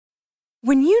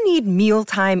When you need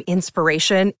mealtime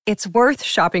inspiration, it's worth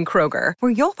shopping Kroger,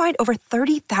 where you'll find over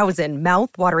 30,000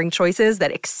 mouth-watering choices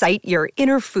that excite your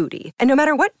inner foodie. And no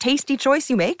matter what tasty choice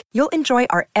you make, you'll enjoy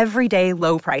our everyday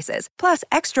low prices, plus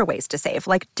extra ways to save,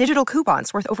 like digital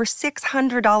coupons worth over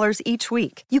 $600 each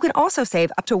week. You can also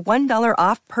save up to $1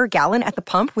 off per gallon at the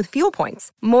pump with fuel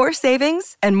points. More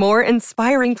savings and more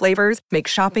inspiring flavors make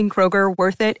shopping Kroger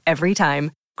worth it every time.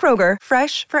 Kroger,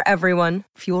 fresh for everyone.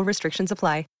 Fuel restrictions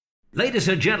apply. Ladies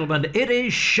and gentlemen, it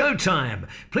is showtime.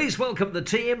 Please welcome the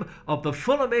team of the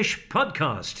Fulhamish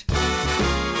podcast.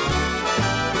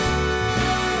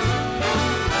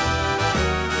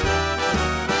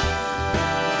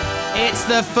 It's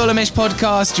the Fulhamish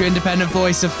podcast, your independent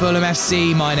voice of Fulham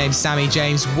FC. My name's Sammy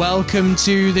James. Welcome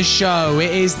to the show.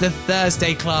 It is the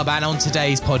Thursday Club, and on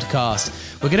today's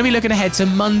podcast, we're going to be looking ahead to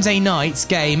Monday night's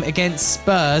game against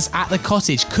Spurs at the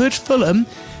Cottage. Could Fulham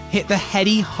hit the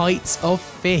heady heights of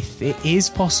fifth? It is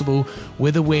possible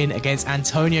with a win against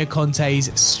Antonio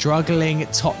Conte's struggling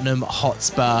Tottenham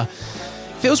Hotspur.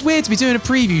 Feels weird to be doing a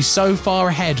preview so far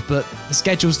ahead, but the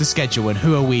schedule's the schedule, and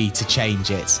who are we to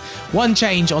change it? One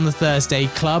change on the Thursday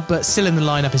Club, but still in the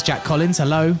lineup is Jack Collins.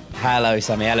 Hello. Hello,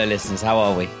 Sammy. Hello, listeners. How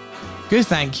are we? Good,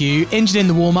 thank you. Injured in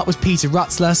the warm-up was Peter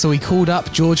Rutzler, so we called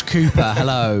up George Cooper.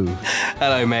 Hello.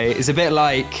 Hello, mate. It's a bit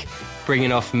like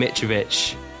bringing off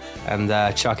Mitrovic and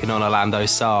chucking on Orlando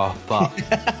Sarr, but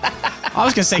I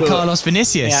was going to say Carlos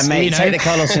Vinicius. Yeah, mate, take the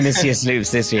Carlos Vinicius loops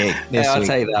this week. I'll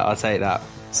take that.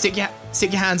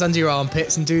 Stick your hands under your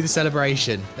armpits and do the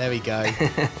celebration. There we go.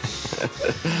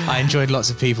 I enjoyed lots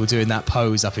of people doing that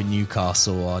pose up in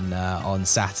Newcastle on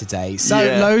Saturday. So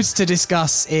loads to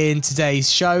discuss in today's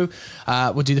show.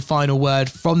 We'll do the final word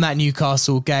from that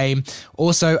Newcastle game.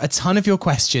 Also, a ton of your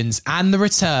questions and the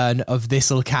return of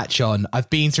This'll Catch On. I've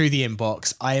been through the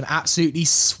inbox. I am absolutely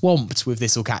swamped with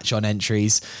This'll Catch On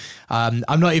entries. I'm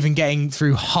not even getting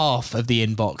through half of the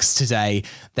inbox today.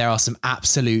 There are some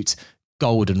absolute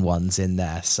golden ones in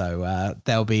there, so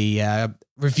they'll be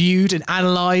reviewed and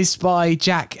analysed by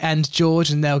Jack and George,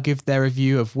 and they'll give their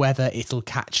review of whether it'll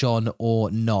catch on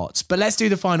or not. But let's do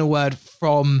the final word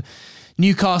from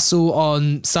Newcastle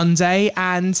on Sunday,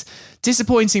 and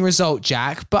disappointing result,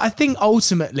 Jack, but I think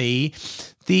ultimately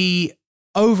the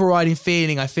overriding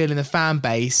feeling I feel in the fan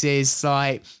base is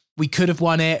like, we could have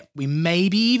won it, we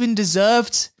maybe even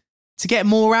deserved to get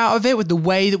more out of it with the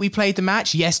way that we played the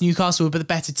match. Yes, Newcastle were the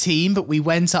better team, but we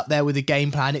went up there with a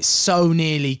game plan. It so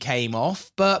nearly came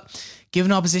off. But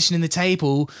given our position in the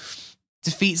table,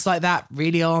 defeats like that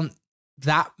really aren't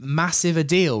that massive a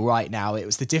deal right now. It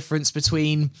was the difference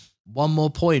between one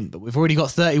more point, but we've already got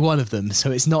 31 of them,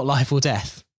 so it's not life or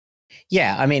death.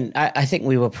 Yeah, I mean, I think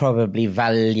we were probably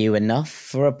value enough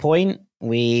for a point.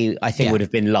 I think would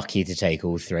have been lucky to take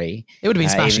all three. It would have been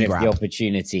smash and grab. If the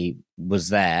opportunity was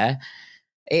there.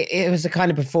 It was the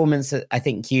kind of performance that I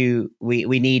think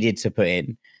we needed to put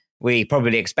in. We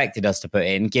probably expected us to put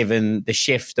in, given the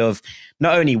shift of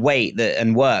not only weight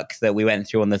and work that we went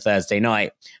through on the Thursday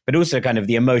night, but also kind of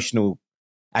the emotional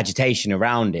agitation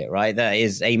around it, right? That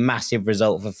is a massive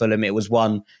result for Fulham. It was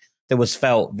one that was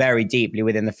felt very deeply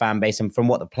within the fan base, and from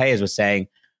what the players were saying,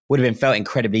 would have been felt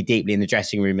incredibly deeply in the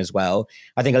dressing room as well.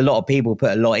 I think a lot of people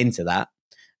put a lot into that.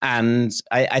 And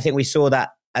I think we saw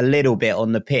that a little bit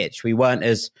on the pitch. We weren't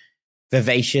as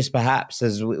vivacious, perhaps,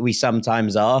 as we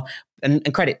sometimes are.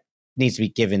 And credit needs to be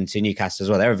given to Newcastle as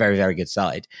well. They're a very, very good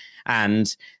side. And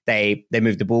they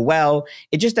moved the ball well.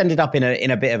 It just ended up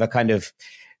in a bit of a kind of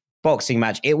boxing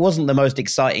match. It wasn't the most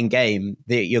exciting game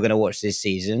that you're going to watch this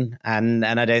season. And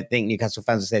I don't think Newcastle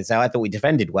fans will say so. I thought we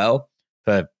defended well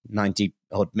for 90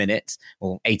 odd minutes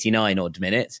or 89 odd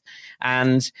minutes.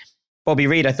 And Bobby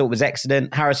Reid, I thought, was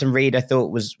excellent. Harrison Reed, I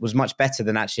thought, was much better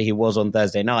than actually he was on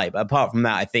Thursday night. But apart from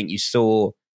that, I think you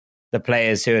saw the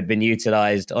players who had been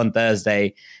utilised on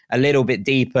Thursday a little bit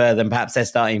deeper than perhaps their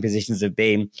starting positions have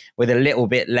been, with a little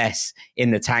bit less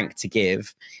in the tank to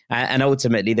give. And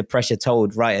ultimately, the pressure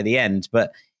told right at the end.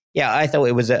 But yeah, I thought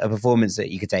it was a performance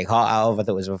that you could take heart out of. I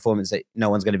thought it was a performance that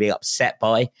no one's going to be upset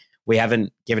by. We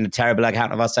haven't given a terrible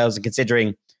account of ourselves, and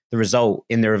considering the result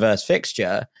in the reverse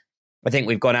fixture, I think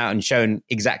we've gone out and shown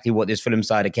exactly what this Fulham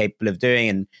side are capable of doing.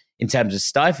 And in terms of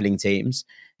stifling teams,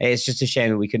 it's just a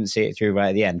shame that we couldn't see it through right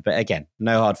at the end. But again,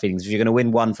 no hard feelings. If you're going to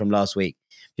win one from last week,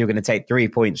 if you're going to take 3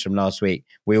 points from last week,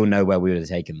 we all know where we would have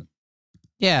taken them.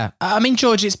 Yeah, I mean,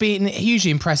 George, it's been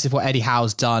hugely impressive what Eddie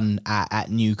Howe's done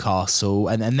at Newcastle,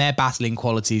 and their battling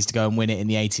qualities to go and win it in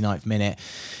the 89th minute,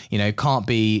 you know, can't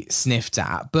be sniffed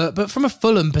at. But from a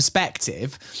Fulham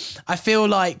perspective, I feel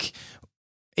like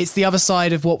it's the other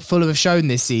side of what Fulham have shown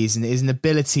this season, is an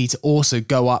ability to also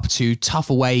go up to tough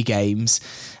away games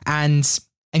and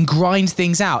grind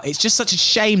things out. It's just such a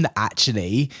shame that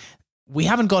actually we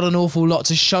haven't got an awful lot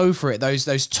to show for it.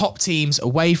 Those top teams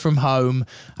away from home,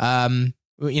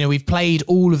 we've played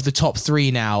all of the top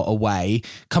 3 now away,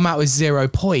 come out with 0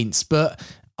 points, but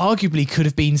arguably could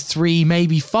have been 3,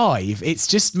 maybe 5. It's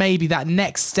just maybe that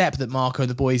next step that Marco and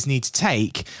the boys need to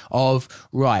take of,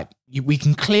 right, we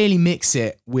can clearly mix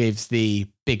it with the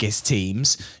biggest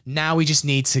teams. Now we just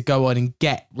need to go on and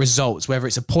get results, whether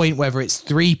it's a point, whether it's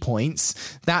 3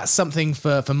 points. That's something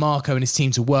for Marco and his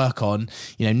team to work on,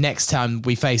 next time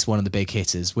we face one of the big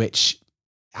hitters, which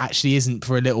actually isn't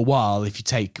for a little while if you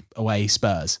take away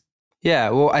Spurs. Yeah,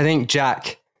 well, I think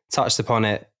Jack touched upon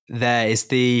it. There is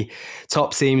the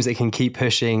top teams that can keep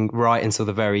pushing right until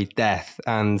the very death.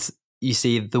 And you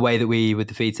see the way that we were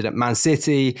defeated at Man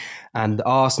City and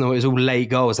Arsenal, it was all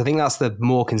late goals. I think that's the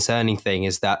more concerning thing,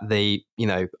 is that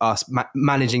us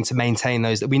managing to maintain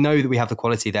those. We know that we have the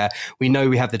quality there. We know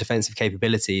we have the defensive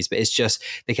capabilities, but it's just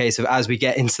the case of, as we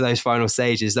get into those final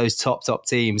stages, those top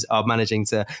teams are managing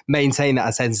to maintain that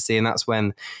intensity. And that's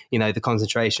when, the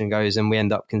concentration goes and we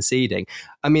end up conceding.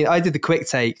 I mean, I did the quick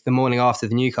take the morning after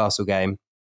the Newcastle game,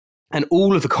 and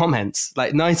all of the comments,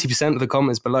 like 90% of the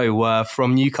comments below, were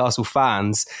from Newcastle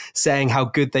fans saying how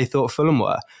good they thought Fulham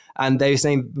were. And they were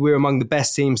saying we were among the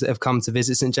best teams that have come to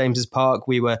visit St James's Park.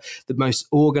 We were the most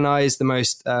organised, the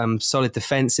most solid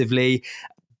defensively.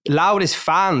 Loudest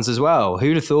fans as well.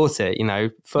 Who'd have thought it?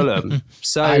 Fulham.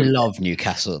 So I love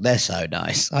Newcastle. They're so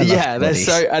nice. They're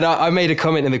so. And I made a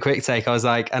comment in the quick take. I was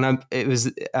like, it was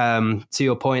to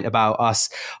your point about us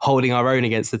holding our own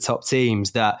against the top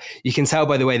teams. That you can tell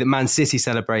by the way that Man City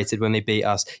celebrated when they beat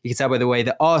us. You can tell by the way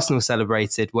that Arsenal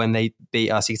celebrated when they beat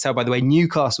us. You can tell by the way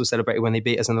Newcastle celebrated when they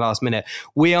beat us in the last minute.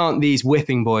 We aren't these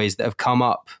whipping boys that have come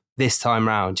up this time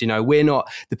round. We're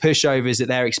not the pushovers that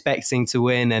they're expecting to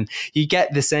win. And you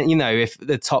get the sense, if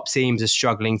the top teams are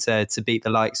struggling to beat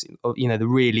the likes of, the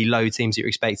really low teams that you're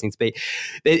expecting to beat,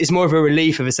 it's more of a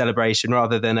relief of a celebration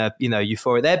rather than a,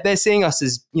 euphoria. They're seeing us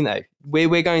as,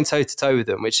 we're going toe to toe with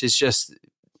them, which is just,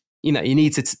 you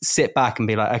need to sit back and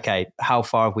be like, okay, how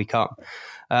far have we come?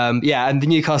 And the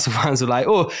Newcastle fans were like,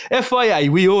 oh, FIA,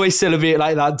 we always celebrate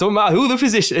like that. Don't matter who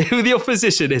the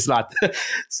opposition is, lad.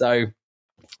 So,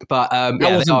 but that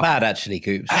wasn't bad actually,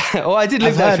 Coops. Well, I did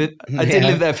live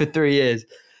there for 3 years.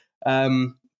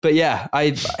 But yeah,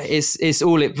 it's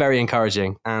all very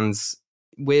encouraging, and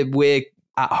we're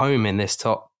at home in this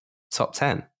top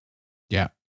 10. Yeah.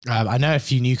 I know a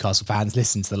few Newcastle fans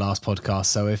listened to the last podcast,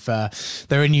 so if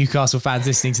there are Newcastle fans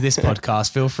listening to this podcast,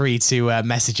 feel free to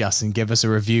message us and give us a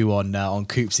review on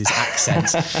Coops'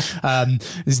 accent.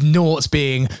 There's 0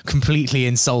 being completely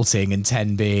insulting and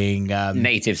 10 being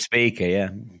native speaker.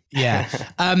 Yeah.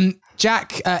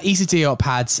 Jack, Issa Diop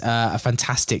had a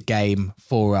fantastic game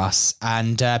for us,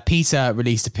 and Peter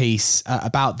released a piece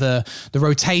about the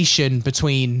rotation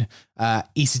between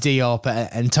Issa Diop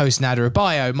and Tosin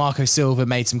Adarabioyo. Marco Silva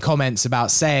made some comments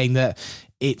about saying that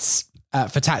it's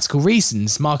for tactical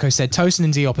reasons. Marco said Tosin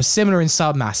and Diop are similar in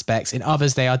some aspects, in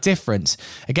others they are different.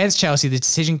 Against Chelsea, the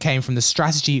decision came from the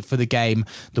strategy for the game,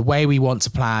 the way we want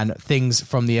to plan things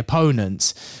from the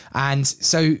opponent. And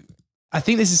so I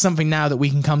think this is something now that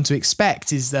we can come to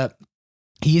expect, is that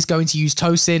he is going to use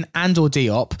Tosin and or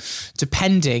Diop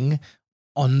depending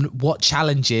on what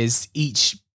challenges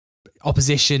each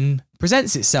opposition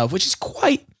presents itself, which is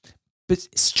quite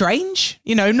strange.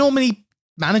 Normally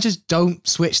managers don't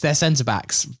switch their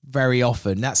centre-backs very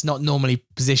often. That's not normally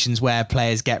positions where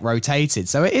players get rotated.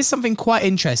 So it is something quite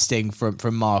interesting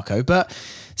from Marco, but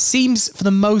seems for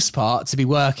the most part to be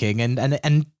working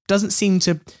and doesn't seem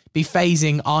to be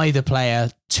phasing either player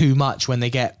too much when they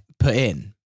get put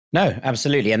in. No,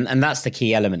 absolutely. And that's the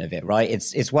key element of it, right?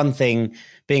 It's one thing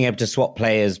being able to swap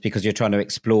players because you're trying to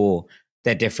explore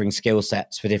their differing skill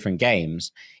sets for different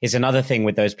games. It's another thing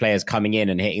with those players coming in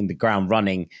and hitting the ground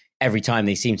running every time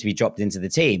they seem to be dropped into the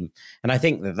team. And I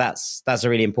think that's a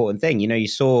really important thing. You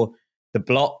saw the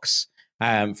blocks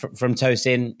from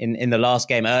Tosin in the last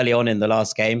game, early on in the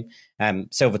last game.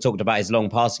 Silva talked about his long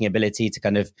passing ability to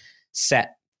kind of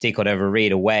set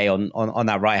Cordova-Reid away on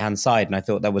that right-hand side. And I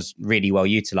thought that was really well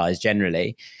utilised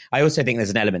generally. I also think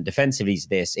there's an element defensively to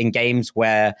this. In games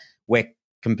where we're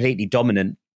completely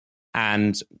dominant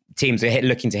and teams are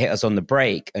looking to hit us on the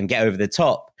break and get over the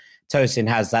top, Tosin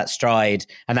has that stride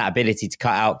and that ability to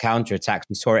cut out counter-attacks.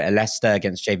 We saw it at Leicester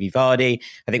against JV Vardy.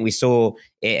 I think we saw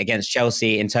it against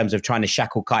Chelsea in terms of trying to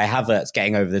shackle Kai Havertz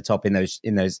getting over the top in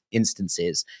those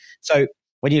instances. So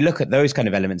when you look at those kind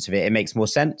of elements of it, it makes more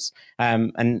sense.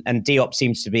 And Diop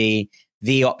seems to be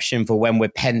the option for when we're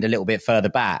penned a little bit further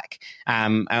back,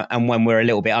 and when we're a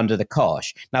little bit under the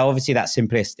cosh. Now, obviously, that's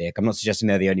simplistic. I'm not suggesting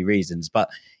they're the only reasons, but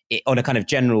on a kind of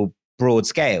general broad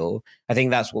scale, I think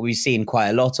that's what we've seen quite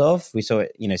a lot of. We saw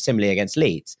it, similarly against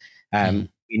Leeds.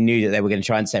 We knew that they were going to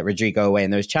try and set Rodrigo away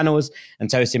in those channels, and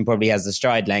Tosin probably has the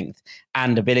stride length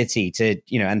and ability to,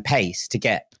 and pace to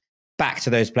get back to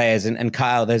those players and cut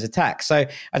out those attacks. So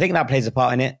I think that plays a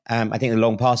part in it. I think the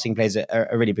long passing plays a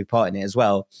really big part in it as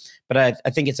well. But I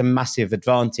think it's a massive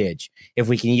advantage if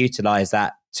we can utilize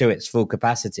that to its full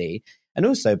capacity. And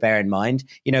also bear in mind,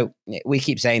 we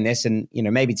keep saying this, and,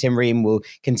 maybe Tim Ream will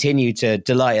continue to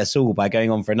delight us all by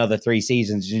going on for another 3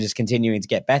 seasons and just continuing to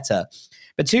get better.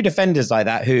 But 2 defenders like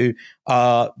that who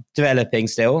are developing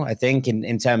still, I think,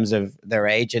 in terms of their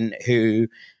age, and who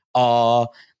are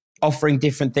offering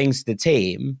different things to the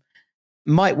team,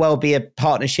 might well be a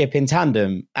partnership in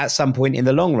tandem at some point in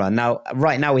the long run. Now,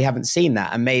 right now, we haven't seen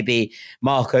that. And maybe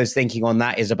Marco's thinking on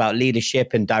that is about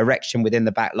leadership and direction within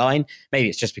the back line. Maybe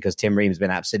it's just because Tim Ream's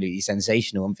been absolutely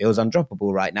sensational and feels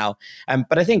undroppable right now.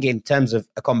 But I think in terms of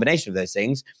a combination of those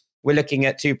things, we're looking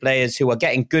at 2 players who are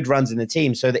getting good runs in the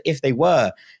team, so that if they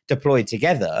were deployed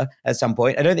together at some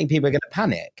point, I don't think people are going to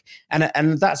panic.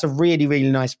 And that's a really, really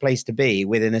nice place to be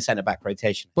within a centre-back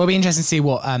rotation. Well, it'll be interesting to see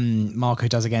what Marco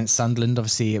does against Sunderland.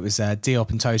 Obviously, it was Diop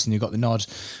and Tosin who got the nod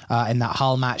in that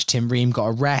Hull match. Tim Ream got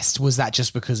a rest. Was that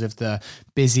just because of the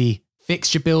busy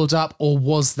fixture build-up, or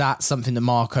was that something that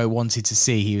Marco wanted to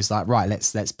see? He was like, right,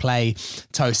 let's play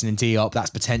Tosin and Diop. That's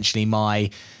potentially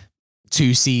my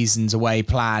 2 seasons away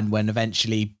plan when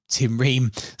eventually Tim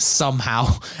Ream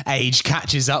somehow age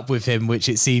catches up with him, which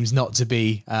it seems not to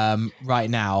be right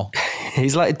now.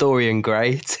 He's like Dorian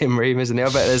Gray, Tim Ream, isn't he? I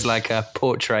bet there's like a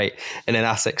portrait in an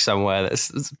Essex somewhere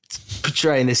that's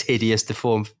portraying this hideous,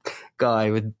 deformed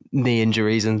guy with knee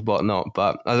injuries and whatnot.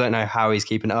 But I don't know how he's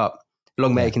keeping it up.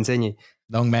 Long may it continue.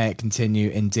 Long may it continue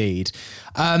indeed.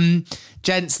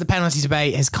 Gents, the penalty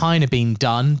debate has kind of been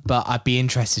done, but I'd be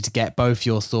interested to get both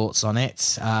your thoughts on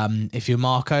it. If you're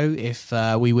Marco, if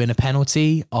we win a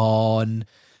penalty on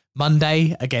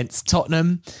Monday against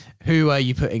Tottenham, who are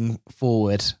you putting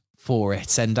forward for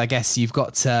it? And I guess you've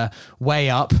got to weigh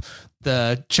up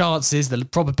the chances, the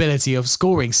probability of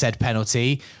scoring said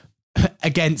penalty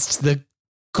against the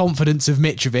confidence of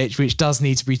Mitrovic, which does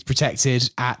need to be protected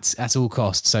at all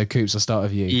costs. So, Coops, I'll start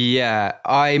with you. Yeah,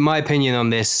 my opinion on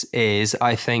this is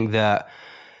I think that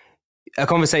a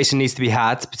conversation needs to be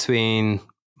had between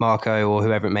Marco or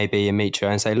whoever it may be and Mitro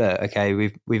and say, look, okay,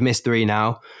 we've missed 3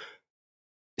 now.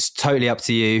 It's totally up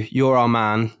to you. You're our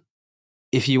man.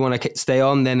 If you want to stay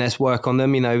on, then let's work on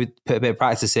them, put a bit of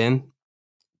practice in.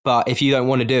 But if you don't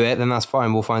want to do it, then that's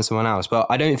fine. We'll find someone else. But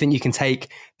I don't think you can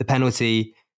take the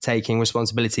penalty taking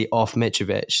responsibility off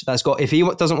Mitrovic. If he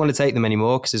doesn't want to take them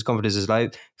anymore because his confidence is low,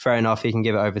 fair enough, he can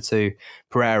give it over to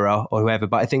Pereira or whoever.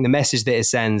 But I think the message that it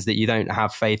sends that you don't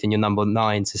have faith in your number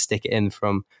 9 to stick it in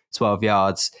from 12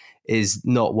 yards is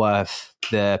not worth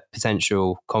the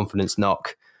potential confidence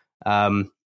knock. And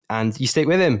you stick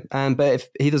with him. But if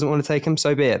he doesn't want to take him,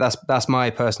 so be it. That's my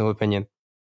personal opinion.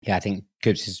 Yeah, I think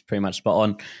Coops is pretty much spot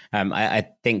on. I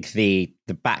think the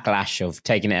backlash of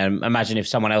taking it. Imagine if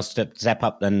someone else step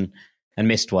up and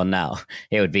missed one. Now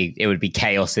it would be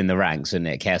chaos in the ranks,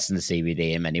 wouldn't it? Chaos in the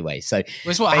CBD in many ways. So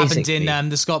that's what happened in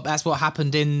the Scott. That's what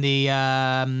happened in the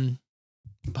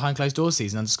behind closed doors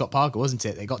season under Scott Parker, wasn't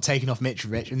it? They got taken off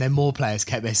Mitrovic, and then more players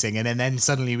kept missing, and then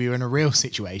suddenly we were in a real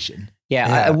situation.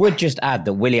 Yeah. I would just add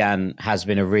that Willian has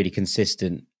been a really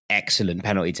consistent, excellent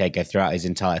penalty taker throughout his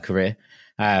entire career.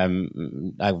 I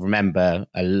remember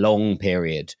a long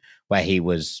period where he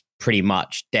was pretty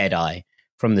much dead eye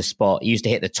from the spot. He used to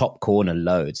hit the top corner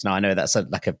loads. Now, I know that's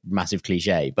like a massive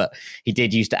cliche, but he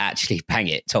did used to actually bang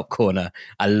it top corner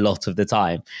a lot of the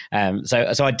time.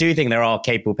 So I do think there are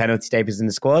capable penalty takers in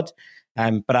the squad,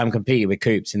 but I'm completely with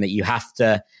Coops in that you have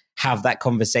to have that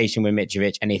conversation with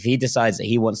Mitrovic. And if he decides that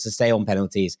he wants to stay on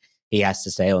penalties, he has to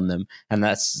stay on them. And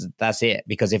that's it.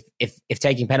 Because if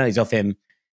taking penalties off him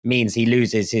means he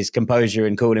loses his composure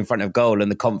and cool in front of goal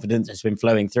and the confidence that's been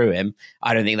flowing through him,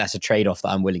 I don't think that's a trade-off that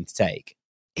I'm willing to take.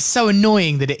 It's so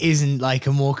annoying that it isn't like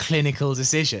a more clinical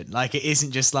decision. Like, it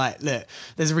isn't just like, look,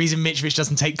 there's a reason Mitrovic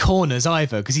doesn't take corners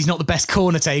either, because he's not the best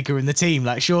corner taker in the team.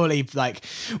 Like, surely, like,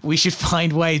 we should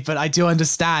find ways. But I do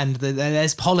understand that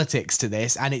there's politics to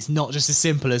this, and it's not just as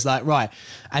simple as like, right,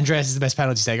 Andreas is the best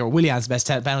penalty taker, or Willian's the best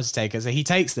penalty taker, so he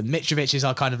takes them. Mitrovic is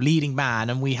our kind of leading man,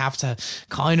 and we have to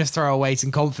kind of throw a weight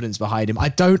and confidence behind him. I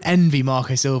don't envy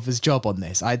Marco Silva's job on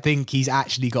this. I think he's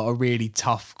actually got a really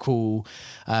tough call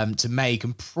to make,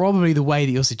 and probably the way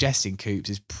that you're suggesting, Coops,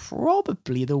 is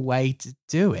probably the way to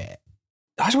do it.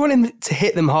 just want him to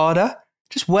hit them harder.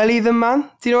 Just welly them, man.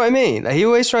 Do you know what I mean? Like, he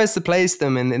always tries to place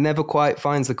them and it never quite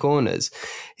finds the corners.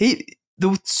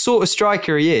 The sort of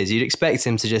striker he is, you'd expect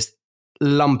him to just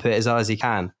lump it as hard as he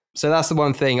can. So that's the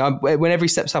one thing. Whenever he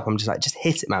steps up, I'm just like, just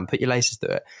hit it, man. Put your laces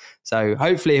through it. So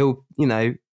hopefully he'll,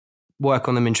 work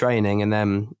on them in training and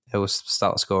then he'll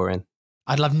start scoring.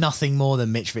 I'd love nothing more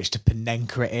than Mitrovic to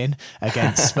Panenka it in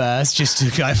against Spurs, just to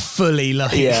go fully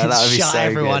shut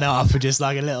everyone up and just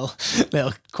like a little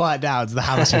quiet down to the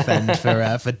Hamilton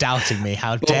Fend for doubting me.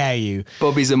 How dare you?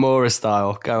 Bobby Zamora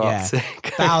style. Go up.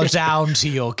 Bow down to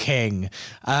your king.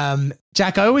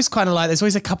 Jack, I always kind of like, there's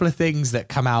always a couple of things that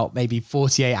come out maybe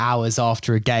 48 hours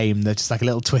after a game. They're just like a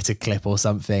little Twitter clip or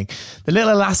something. The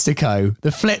little elastico,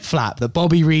 the flip flap that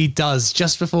Bobby Reid does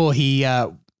just before he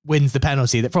wins the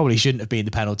penalty that probably shouldn't have been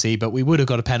the penalty, but we would have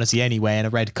got a penalty anyway and a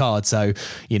red card. So,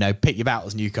 pick your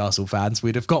battles, Newcastle fans.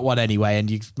 We'd have got one anyway, and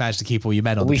you managed to keep all your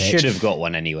men on the pitch. We should have got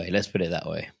one anyway. Let's put it that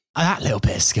way. That little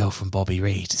bit of skill from Bobby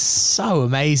Reid is so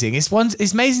amazing. It's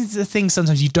amazing the things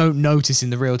sometimes you don't notice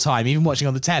in the real time. Even watching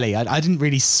on the telly, I didn't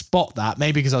really spot that.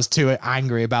 Maybe because I was too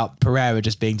angry about Pereira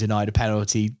just being denied a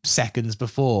penalty seconds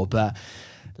before, but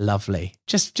lovely.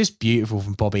 Just beautiful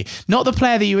from Bobby. Not the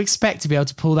player that you expect to be able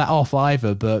to pull that off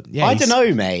either, but yeah. I don't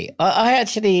know, mate. I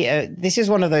actually, this is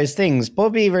one of those things.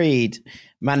 Bobby Reid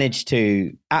managed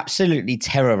to absolutely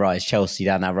terrorise Chelsea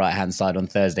down that right-hand side on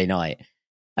Thursday night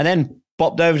and then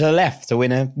bopped over to the left to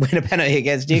win a penalty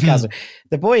against Newcastle.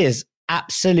 The boy is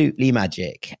absolutely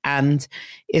magic. And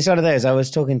it's one of those, I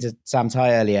was talking to Sam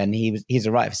Tighe earlier and he's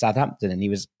a writer for Southampton and he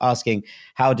was asking,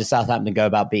 how does Southampton go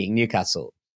about beating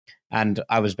Newcastle? And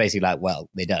I was basically like, well,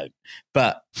 they don't.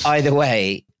 But either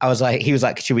way, he was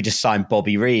like, should we just sign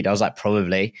Bobby Reid? I was like,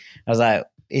 probably. I was like,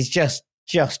 it's just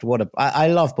what I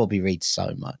love Bobby Reid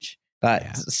so much.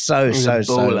 Like, so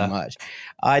much.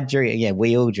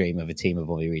 We all dream of a team of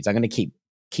Bobby Reids. I'm going to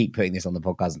keep putting this on the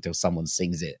podcast until someone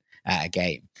sings it at a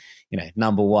game.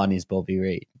 Number one is Bobby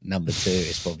Reid. Number two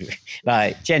is Bobby Reid.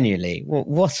 Like, genuinely,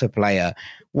 what a player.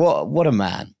 What a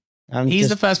man. He's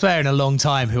the first player in a long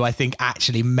time who I think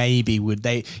actually maybe would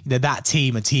that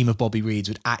team, a team of Bobby Reids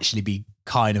would actually be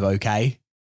kind of okay.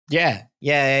 Yeah.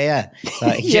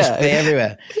 Like, just play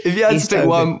everywhere. If you had to pick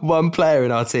one player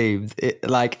in our team,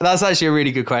 that's actually a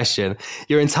really good question.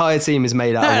 Your entire team is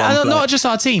made out of one player. Not just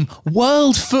our team.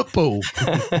 World football.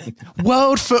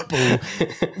 World football.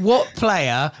 What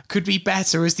player could be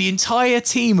better as the entire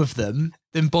team of them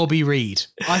than Bobby Reid?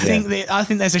 I think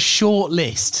there's a short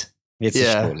list. It's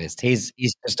a short list. He's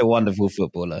just a wonderful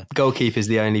footballer. Goalkeeper is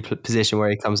the only position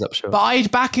where he comes up short. But I'd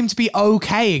back him to be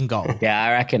okay in goal. Yeah, I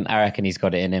reckon he's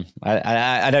got it in him.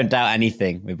 I don't doubt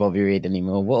anything with Bobby Reid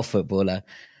anymore. What a footballer!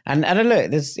 And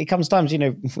look, it comes times,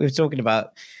 we were talking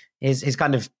about his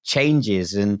kind of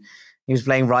changes, and he was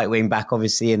playing right wing back,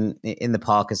 obviously in the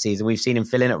Parker season. We've seen him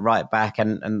fill in at right back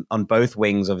and on both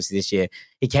wings, obviously this year.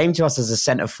 He came to us as a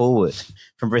centre forward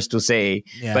from Bristol City,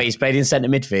 but he's played in centre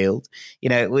midfield.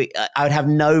 I would have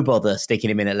no bother sticking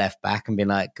him in at left back and being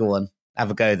like, go on,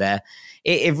 have a go there.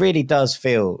 It really does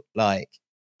feel like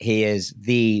he is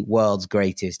the world's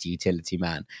greatest utility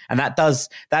man. And that does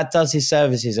his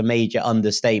services a major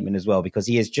understatement as well, because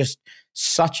he is just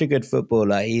such a good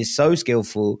footballer. He is so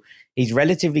skillful. He's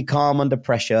relatively calm under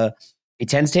pressure. He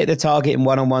tends to hit the target in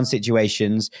one-on-one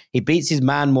situations. He beats his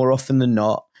man more often than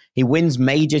not. He wins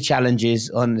major challenges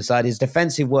on the side. His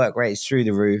defensive work rate is through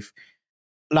the roof.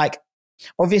 Like,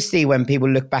 obviously, when people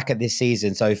look back at this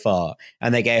season so far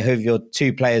and they go, who have your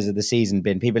two players of the season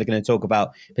been? People are going to talk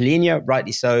about Palhinha,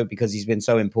 rightly so, because he's been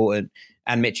so important,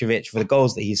 and Mitrovic for the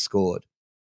goals that he's scored.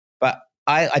 But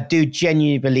I do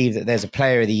genuinely believe that there's a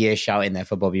player of the year shout in there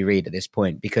for Bobby Reid at this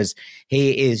point, because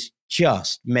he is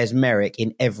just mesmeric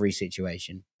in every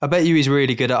situation. I bet you he's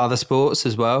really good at other sports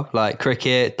as well, like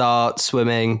cricket, darts,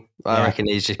 swimming. I reckon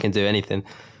he just can do anything.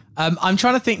 I'm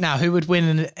trying to think now who would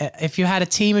win if you had a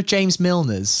team of James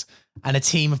Milners and a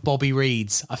team of Bobby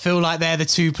Reids. I feel like they're the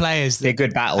two players. Be a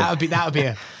good battle. That'd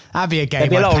be a game. There'd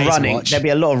be a lot of running. There'd be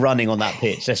a lot of running on that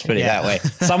pitch. Let's put it that way.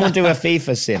 Someone do a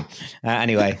FIFA sim.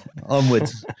 Anyway,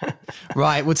 onwards.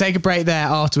 Right, we'll take a break there.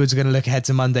 Afterwards, we're going to look ahead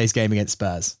to Monday's game against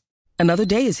Spurs. Another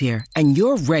day is here, and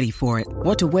you're ready for it.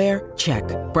 What to wear? Check.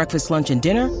 Breakfast, lunch, and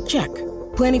dinner? Check.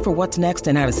 Planning for what's next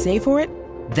and how to save for it?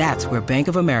 That's where Bank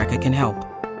of America can help.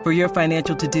 For your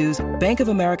financial to-dos, Bank of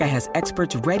America has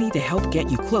experts ready to help get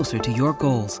you closer to your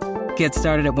goals. Get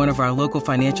started at one of our local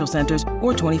financial centers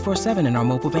or 24/7 in our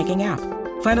mobile banking app.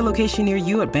 Find a location near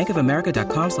you at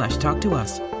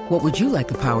bankofamerica.com/talktous. What would you like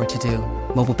the power to do?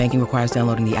 Mobile banking requires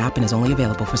downloading the app and is only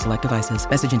available for select devices.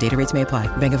 Message and data rates may apply.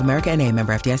 Bank of America NA,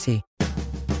 member FDIC.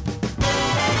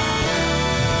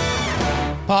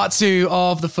 Part 2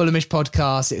 of the Fulhamish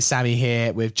podcast. It's Sammy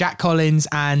here with Jack Collins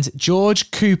and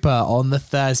George Cooper on the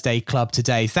Thursday Club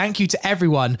today. Thank you to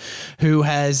everyone who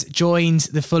has joined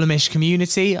the Fulhamish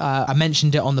community. I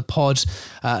mentioned it on the pod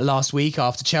last week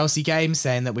after Chelsea game,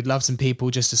 saying that we'd love some people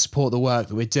just to support the work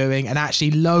that we're doing. And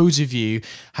actually loads of you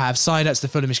have signed up to the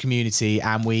Fulhamish community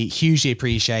and we hugely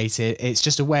appreciate it. It's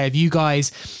just a way of you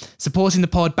guys supporting the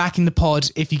pod, backing the pod.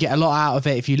 If you get a lot out of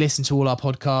it, if you listen to all our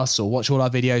podcasts or watch all our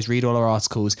videos, read all our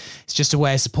articles, it's just a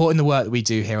way of supporting the work that we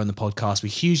do here on the podcast. We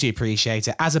hugely appreciate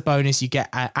it. As a bonus, you get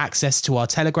access to our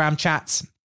Telegram chats,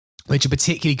 which are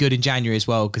particularly good in January as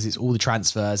well, because it's all the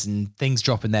transfers and things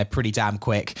dropping there pretty damn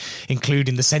quick,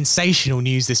 including the sensational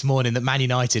news this morning that Man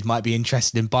United might be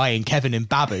interested in buying Kevin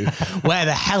Mbabu. Where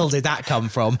the hell did that come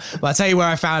from? But I'll tell you where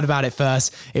I found about it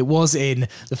first. It was in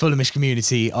the Fulhamish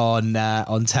community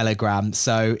on Telegram.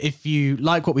 So if you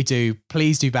like what we do,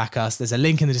 please do back us. There's a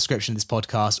link in the description of this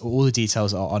podcast, or all the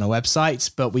details are on our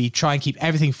website, but we try and keep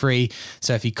everything free.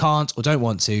 So if you can't or don't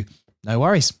want to, no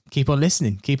worries. Keep on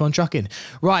listening. Keep on trucking.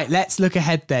 Right, let's look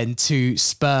ahead then to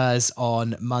Spurs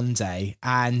on Monday.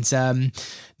 And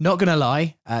not going to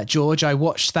lie, George, I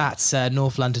watched that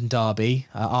North London derby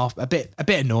a bit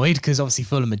annoyed because obviously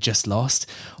Fulham had just lost.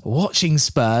 Watching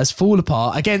Spurs fall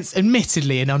apart against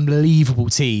admittedly an unbelievable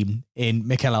team in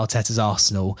Mikel Arteta's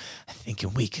Arsenal,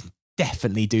 thinking we can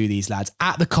definitely do these, lads,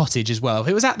 at the Cottage as well. If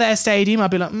it was at their stadium, I'd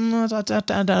be like, I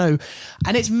don't know.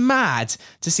 And it's mad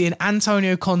to see an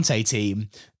Antonio Conte team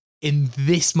in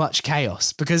this much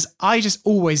chaos, because I just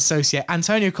always associate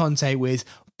Antonio Conte with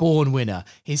born winner.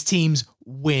 His teams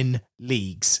win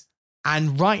leagues.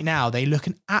 And right now they look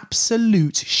an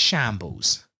absolute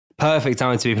shambles. Perfect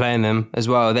time to be playing them as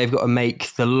well. They've got to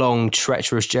make the long,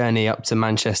 treacherous journey up to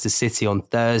Manchester City on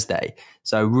Thursday.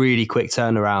 So really quick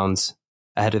turnarounds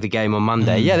ahead of the game on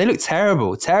Monday. Yeah, they look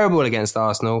terrible against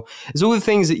Arsenal. There's all the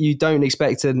things that you don't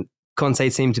expect a Conte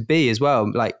team to be as well,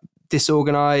 like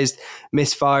disorganised,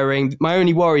 misfiring. My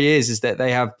only worry is that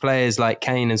they have players like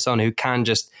Kane and Son who can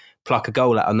just pluck a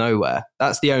goal out of nowhere.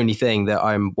 That's the only thing that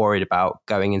I'm worried about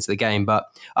going into the game. But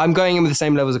I'm going in with the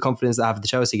same levels of confidence that I have at the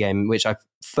Chelsea game, which I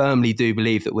firmly do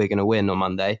believe that we're going to win on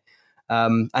Monday.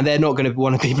 And they're not going to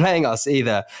want to be playing us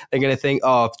either. They're going to think,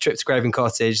 trip to Craven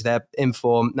Cottage, they're in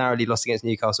form, narrowly lost against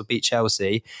Newcastle, beat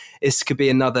Chelsea. This could be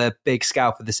another big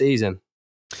scalp of the season.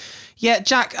 Yeah,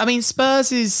 Jack, I mean,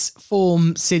 Spurs'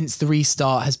 form since the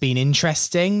restart has been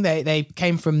interesting. They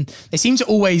seem to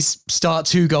always start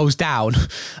 2 goals down.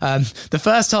 The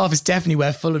first half is definitely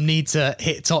where Fulham need to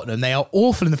hit Tottenham. They are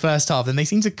awful in the first half, and they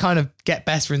seem to kind of get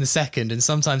better in the second, and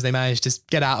sometimes they manage to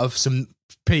get out of some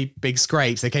pretty big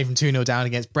scrapes. They came from 2-0 down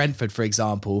against Brentford, for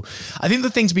example. I think the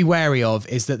thing to be wary of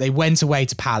is that they went away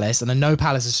to Palace, and I know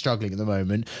Palace is struggling at the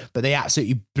moment, but they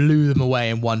absolutely blew them away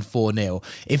and won 4-0.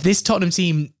 If this Tottenham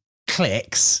team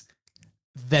clicks,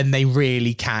 then they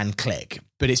really can click.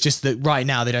 But it's just that right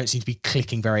now they don't seem to be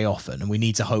clicking very often, and we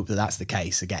need to hope that that's the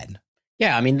case again.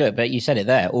 Yeah, I mean, look, but you said it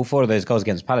there. All 4 of those goals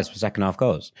against Palace were second half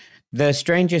goals. The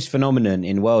strangest phenomenon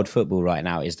in world football right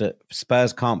now is that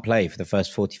Spurs can't play for the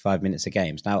first 45 minutes of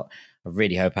games. Now, I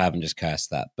really hope I haven't just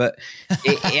cursed that, but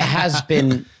it has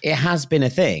been a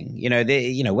thing.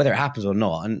 Whether it happens or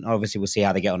not, and obviously we'll see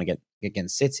how they get on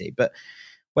against City. But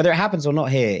whether it happens or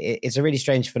not here, it's a really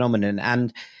strange phenomenon.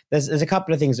 And there's a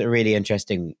couple of things that are really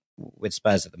interesting with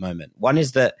Spurs at the moment. One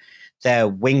is that their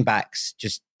wing backs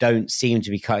just don't seem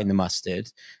to be cutting the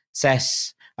mustard.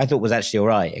 Cess, I thought, was actually all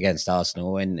right against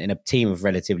Arsenal in a team of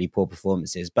relatively poor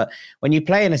performances. But when you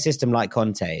play in a system like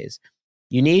Conte's,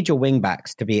 you need your wing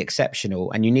backs to be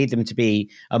exceptional, and you need them to be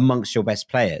amongst your best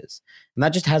players. And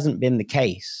that just hasn't been the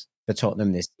case for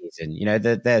Tottenham this season.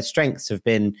 Their strengths have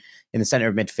been in the centre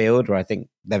of midfield, where I think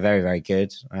they're very, very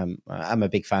good. I'm a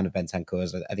big fan of Bentancur.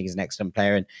 I think he's an excellent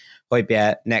player, and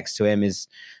Højbjerg next to him is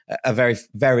a very,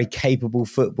 very capable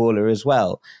footballer as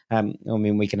well.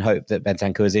 We can hope that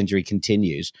Bentancur's injury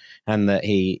continues and that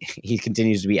he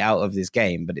continues to be out of this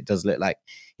game, but it does look like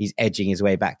he's edging his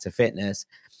way back to fitness.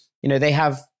 They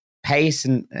have pace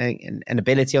and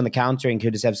ability on the counter in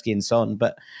Kulusevski and Son,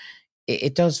 but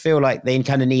it does feel like they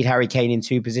kind of need Harry Kane in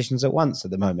 2 positions at once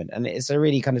at the moment. And it's a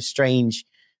really kind of strange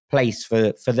place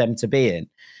for them to be in.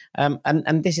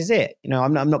 And this is it.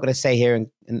 I'm not going to stay here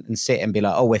and sit and be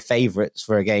like, we're favourites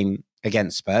for a game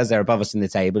against Spurs. They're above us in the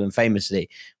table. And famously,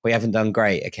 we haven't done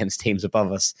great against teams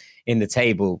above us in the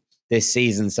table this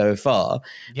season so far.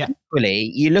 Yeah.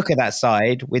 Equally, you look at that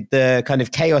side with the kind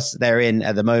of chaos they're in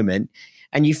at the moment,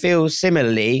 and you feel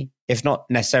similarly, if not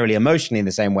necessarily emotionally in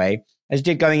the same way, as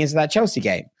did going into that Chelsea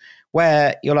game,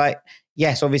 where you're like,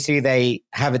 yes, obviously they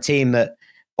have a team that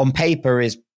on paper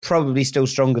is probably still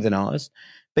stronger than ours,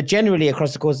 But generally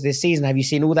across the course of this season, have you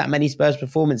seen all that many Spurs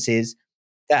performances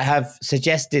that have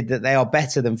suggested that they are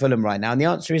better than Fulham right now? And the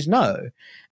answer is no.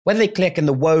 Whether they click and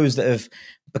the woes that have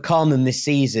becalmed them this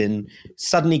season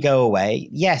suddenly go away,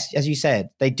 yes, as you said,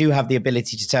 they do have the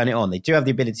ability to turn it on. They do have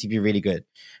the ability to be really good.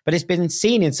 But it's been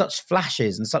seen in such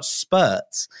flashes and such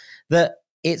spurts that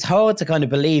it's hard to kind of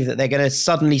believe that they're going to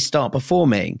suddenly start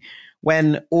performing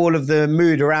when all of the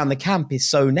mood around the camp is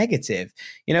so negative.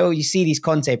 You know, you see these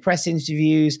Conte press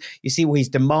interviews, you see what he's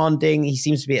demanding. He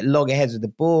seems to be at loggerheads with the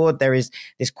board. There is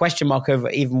this question mark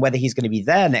over even whether he's going to be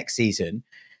there next season.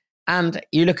 And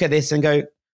you look at this and go,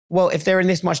 well, if they're in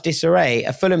this much disarray,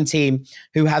 a Fulham team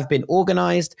who have been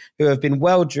organised, who have been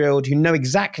well drilled, who know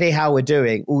exactly how we're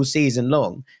doing all season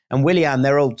long, and Willian,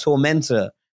 their old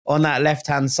tormentor, on that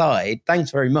left-hand side,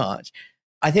 thanks very much.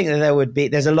 I think that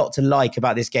there's a lot to like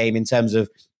about this game in terms of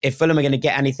if Fulham are going to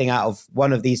get anything out of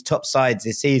one of these top sides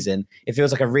this season, it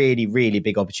feels like a really, really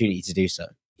big opportunity to do so.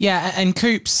 Yeah, and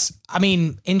Coops, I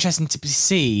mean, interesting to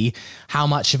see how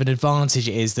much of an advantage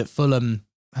it is that Fulham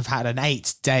have had an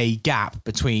 8-day gap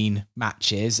between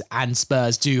matches and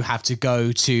Spurs do have to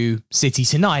go to City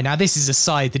tonight. Now, this is a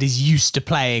side that is used to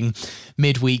playing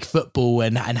midweek football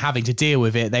and having to deal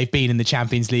with it. They've been in the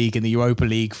Champions League and the Europa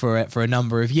League for a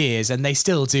number of years, and they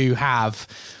still do have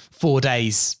 4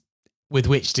 days with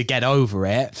which to get over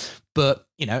it. But,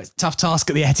 you know, it's a tough task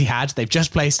at the Etihad. They've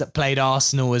just played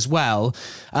Arsenal as well.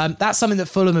 That's something that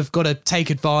Fulham have got to take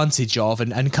advantage of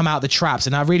and come out the traps.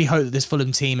 And I really hope that this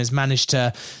Fulham team has managed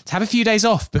to have a few days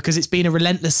off, because it's been a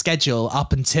relentless schedule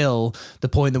up until the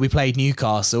point that we played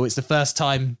Newcastle. It's the first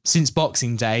time since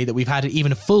Boxing Day that we've had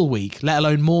even a full week, let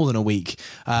alone more than a week,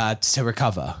 to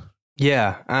recover.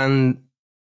 Yeah, and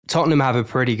Tottenham have a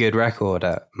pretty good record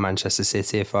at Manchester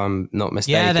City, if I'm not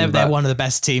mistaken. Yeah, they're one of the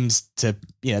best teams to,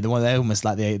 you know, they're almost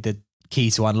like the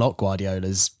key to unlock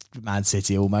Guardiola's Man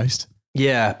City almost.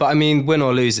 Yeah, but I mean, win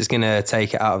or lose, it's going to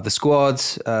take it out of the squad,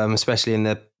 especially in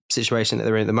the situation that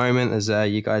they're in at the moment, as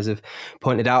you guys have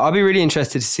pointed out. I'll be really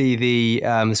interested to see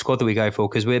the squad that we go for,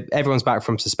 because everyone's back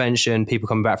from suspension, people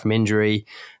coming back from injury.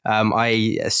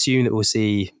 I assume that we'll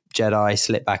see Jedi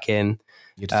slip back in.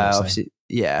 Obviously,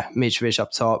 yeah, Mitrovic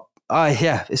up top.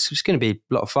 Yeah, it's just going to be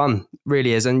a lot of fun,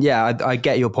 really is. And yeah, I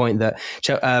get your point that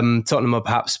Tottenham are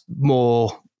perhaps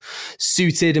more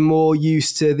suited and more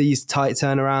used to these tight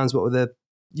turnarounds, what with the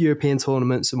European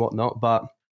tournaments and whatnot. But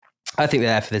I think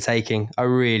they're there for the taking. I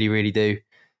really, really do.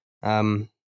 I don't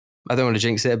want to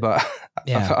jinx it, but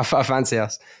yeah. I fancy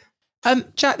us.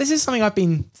 Jack, this is something I've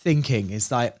been thinking,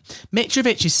 is like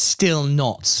Mitrovic is still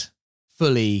not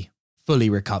fully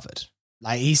recovered.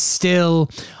 Like he's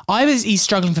still, either he's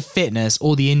struggling for fitness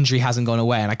or the injury hasn't gone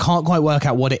away. And I can't quite work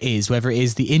out what it is, whether it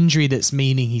is the injury that's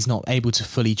meaning he's not able to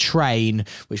fully train,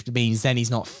 which means then he's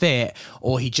not fit,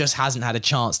 or he just hasn't had a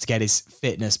chance to get his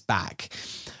fitness back.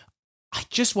 I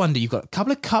just wonder, you've got a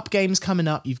couple of cup games coming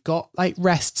up, you've got like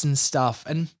rests and stuff,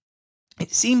 and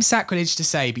it seems sacrilege to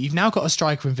say, but you've now got a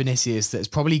striker in Vinicius that's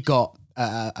probably got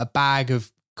a bag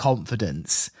of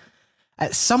confidence.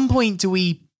 At some point, do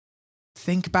we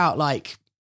think about like...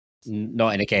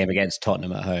 Not in a game against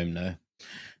Tottenham at home, no.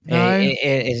 No.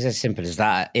 It's as simple as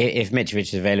that. If Mitrovic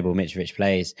is available, Mitrovic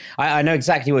plays. I know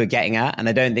exactly what you're getting at, and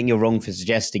I don't think you're wrong for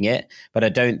suggesting it, but I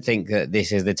don't think that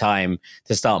this is the time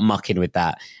to start mucking with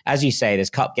that. As you say, there's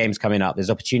cup games coming up,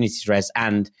 there's opportunities to rest,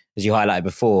 and as you highlighted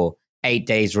before, 8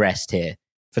 days rest here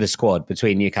for the squad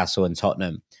between Newcastle and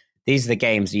Tottenham. These are the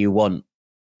games that you want,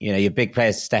 you know, your big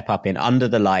players to step up in under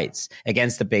the lights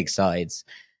against the big sides.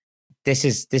 This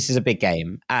is a big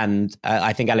game, and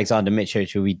I think Alexander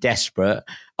Mitrovic will be desperate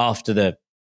after the,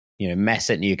 you know,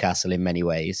 mess at Newcastle in many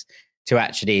ways to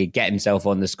actually get himself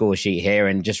on the score sheet here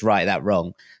and just right that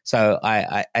wrong. So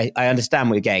I understand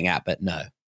what you're getting at, but no.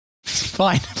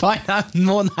 Fine. I'm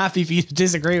more than happy for you to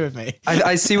disagree with me.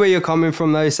 I see where you're coming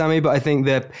from, though, Sammy. But I think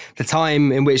the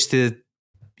time in which to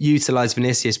utilise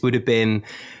Vinicius would have been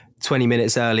 20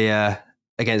 minutes earlier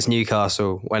against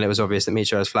Newcastle, when it was obvious that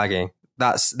Mitro was flagging.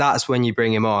 That's when you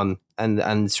bring him on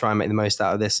and try and make the most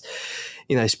out of this,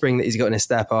 you know, spring that he's got in his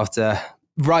step after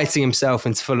writing himself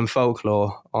into Fulham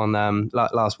folklore on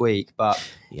last week. But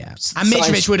yeah, and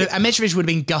Mitrovic would have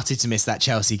been gutted to miss that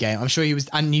Chelsea game. I'm sure he was,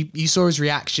 and you saw his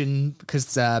reaction because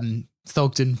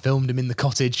Thogden filmed him in the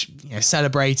cottage, you know,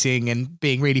 celebrating and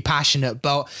being really passionate.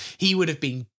 But he would have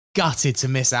been gutted to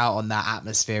miss out on that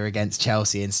atmosphere against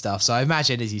Chelsea and stuff. So I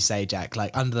imagine, as you say, Jack,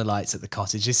 like under the lights at the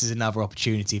cottage, this is another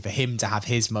opportunity for him to have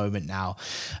his moment now,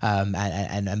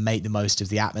 and make the most of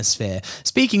the atmosphere.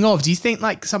 Speaking of, do you think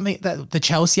like something that the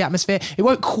Chelsea atmosphere, it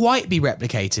won't quite be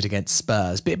replicated against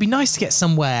Spurs, but it'd be nice to get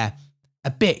somewhere a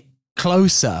bit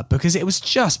closer, because it was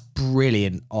just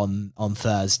brilliant on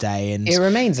Thursday. And it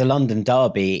remains a London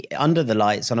derby under the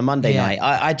lights on a Monday night.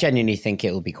 I genuinely think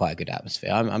it will be quite a good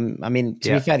atmosphere. I mean,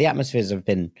 to be fair, the atmospheres have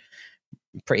been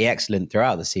pretty excellent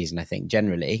throughout the season, I think,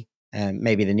 generally.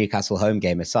 Maybe the Newcastle home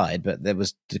game aside, but it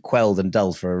was quelled and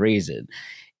dulled for a reason.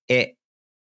 It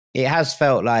has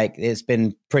felt like it's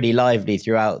been pretty lively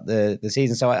throughout the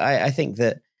season. So I think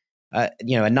that, a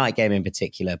night game in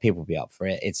particular, people will be up for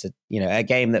it. It's a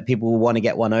game that people will want to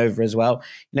get one over as well.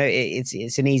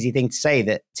 It's an easy thing to say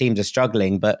that teams are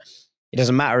struggling, but it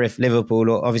doesn't matter if Liverpool,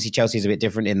 or obviously Chelsea is a bit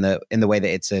different in the way that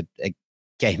it's a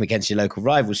game against your local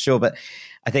rivals, sure. But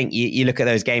I think you look at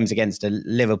those games against a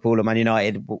Liverpool or Man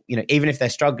United, even if they're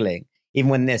struggling, even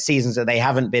when there's seasons that they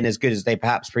haven't been as good as they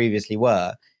perhaps previously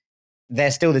were, they're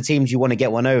still the teams you want to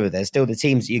get one over. They're still the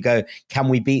teams that you go, can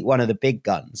we beat one of the big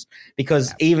guns?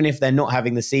 Because even if they're not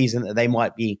having the season that they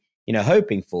might be,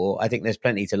 hoping for, I think there's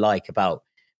plenty to like about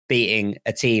beating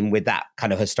a team with that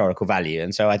kind of historical value.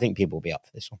 And so I think people will be up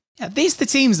for this one. Yeah, these are the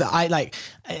teams that I like.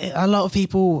 A lot of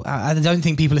people, I don't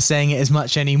think people are saying it as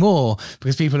much anymore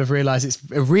because people have realised it's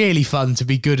really fun to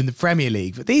be good in the Premier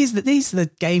League. But these are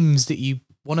the games that you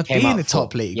want to be in the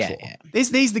top league for. Yeah.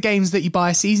 These are the games that you buy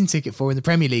a season ticket for in the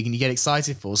Premier League and you get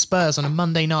excited for. Spurs on a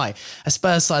Monday night, a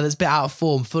Spurs side that's a bit out of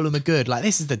form, Fulham are good. Like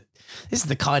this is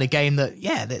the kind of game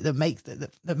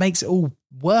that makes it all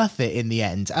worth it in the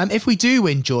end. If we do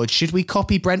win, George, should we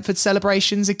copy Brentford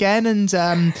celebrations again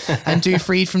and do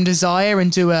Freed from Desire and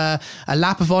do a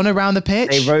lap of honour around the pitch?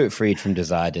 They wrote Freed from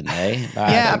Desire, didn't they?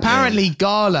 Yeah, apparently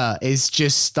Gala is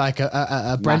just like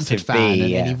a Brentford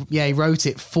fan. He wrote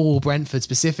it for Brentford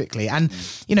specifically. And,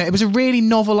 it was a really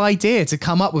novel idea to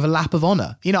come up with a lap of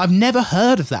honour. I've never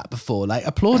heard of that before. Like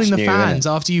applauding the fans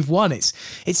after you've won.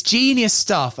 It's genius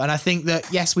stuff. And I think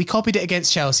that, yes, we copied it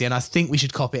against Chelsea and I think we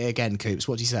should copy it again, Coops.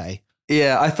 What do you say?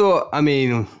 Yeah, I thought, probably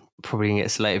going to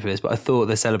get slated for this, but I thought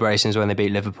the celebrations when they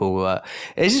beat Liverpool were,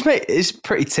 it's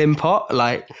pretty tin pot.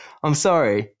 Like, I'm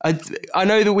sorry. I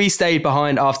know that we stayed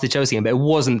behind after the Chelsea game, but it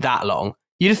wasn't that long.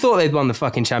 You'd have thought they'd won the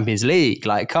fucking Champions League.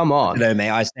 Like, come on. No, mate,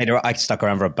 I stuck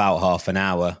around for about half an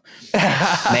hour,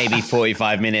 maybe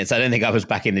 45 minutes. I don't think I was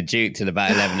back in the Duke till about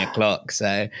 11 o'clock.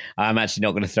 So I'm actually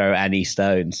not going to throw any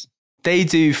stones. They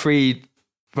do Freed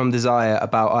from Desire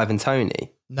about Ivan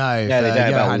Toney. No, they don't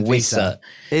about Wissa.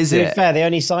 Is it? To be fair, they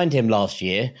only signed him last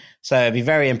year, so it'd be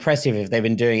very impressive if they've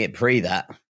been doing it pre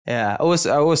that. Yeah. Also,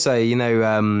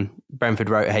 Brentford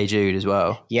wrote "Hey Jude" as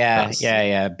well.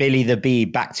 Yeah. Billy the Bee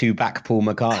back to back Paul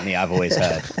McCartney. I've always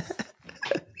heard.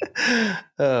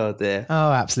 Oh dear.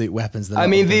 Oh, absolute weapons. The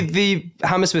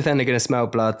Hammersmith end are going to smell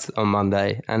blood on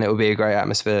Monday, and it will be a great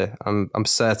atmosphere. I'm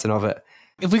certain of it.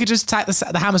 If we could just attack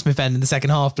the Hammersmith end in the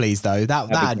second half, please, though. That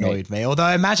annoyed me. Although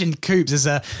I imagine Coops, as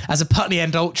a Putney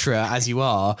End ultra as you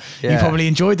are, you probably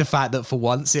enjoyed the fact that for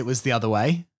once it was the other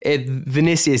way.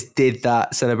 Vinicius did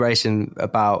that celebration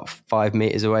about 5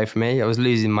 meters away from me. I was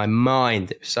losing my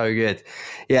mind. It was so good.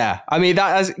 Yeah,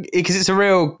 because it's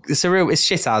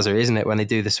shithousery, isn't it, when they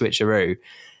do the switcheroo?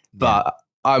 But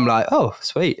I'm like, oh,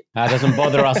 sweet. That doesn't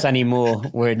bother us anymore.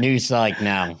 We're a new site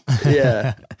now.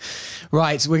 Yeah.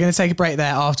 Right, we're going to take a break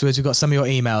there. Afterwards, we've got some of your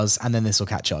emails, and then this will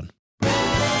catch on.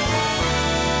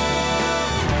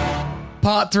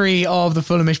 Part 3 of the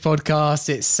Fulhamish podcast.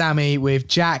 It's Sammy with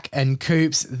Jack and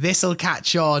Coops. This will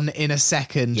catch on in a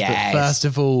second. Yes. But first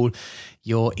of all,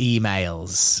 your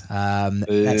emails.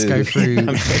 Let's go through.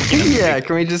 Yeah,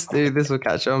 can we just do this will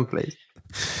catch on, please?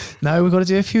 No, we've got to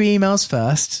do a few emails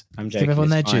first. I'm joking. Give everyone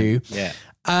their due. Yeah.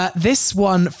 This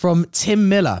one from Tim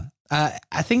Miller.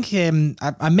 I think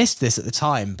I missed this at the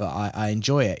time, but I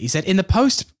enjoy it. He said, in the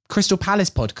post Crystal Palace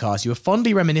podcast, you were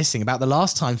fondly reminiscing about the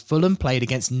last time Fulham played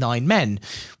against 9 men,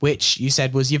 which you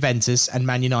said was Juventus and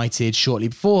Man United shortly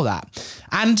before that.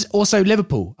 And also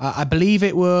Liverpool. I believe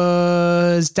it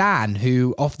was Dan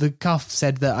who, off the cuff,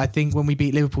 said that I think when we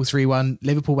beat Liverpool 3-1,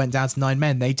 Liverpool went down to 9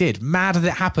 men. They did. Mad that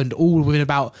it happened all within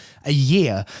about a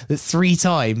year, that 3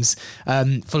 times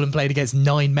Fulham played against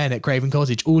 9 men at Craven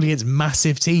Cottage, all against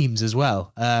massive teams as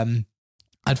well.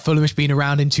 Had Fulhamish been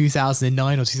around in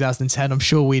 2009 or 2010, I'm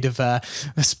sure we'd have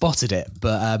spotted it,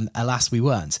 but alas, we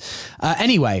weren't.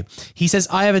 Anyway, he says,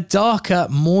 I have a darker,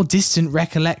 more distant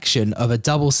recollection of a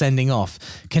double sending off.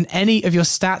 Can any of your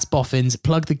stats boffins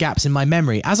plug the gaps in my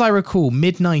memory? As I recall,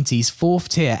 mid-90s, 4th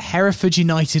tier, Hereford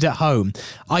United at home.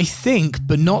 I think,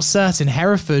 but not certain,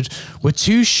 Hereford were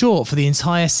too short for the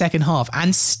entire second half,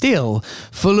 and still,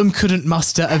 Fulham couldn't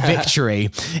muster a victory.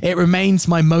 It remains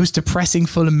my most depressing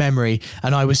Fulham memory, and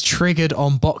and I was triggered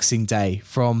on Boxing Day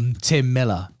from Tim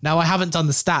Miller. Now, I haven't done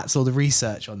the stats or the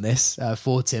research on this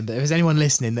for Tim, but if there's anyone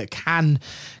listening that can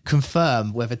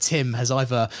confirm whether Tim has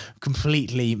either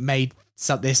completely made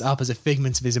this up as a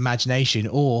figment of his imagination,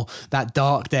 or that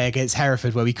dark day against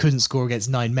Hereford where we couldn't score against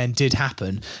 9 men did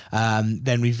happen,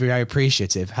 then we'd be very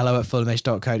appreciative.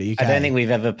 hello@fulhamish.co.uk. I don't think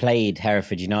we've ever played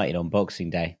Hereford United on Boxing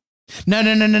Day. No.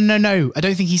 I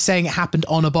don't think he's saying it happened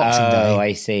on a Boxing Day. Oh,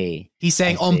 I see. He's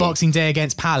saying on Boxing Day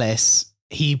against Palace,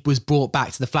 he was brought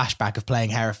back to the flashback of playing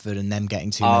Hereford and them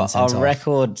getting 2 men sent off. Our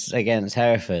records against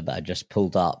Hereford that I just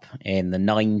pulled up in the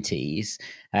 90s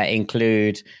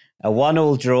include a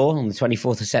 1-1 draw on the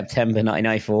 24th of September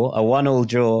 1994, a 1-1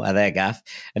 draw at their gaff,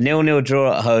 a 0-0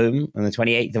 draw at home on the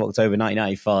 28th of October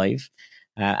 1995,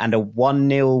 and a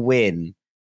 1-0 win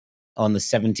on the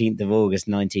 17th of August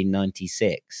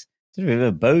 1996. It's a bit of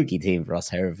a bogey team for us,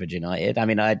 Hereford United. I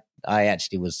mean, I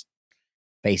actually was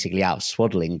basically out of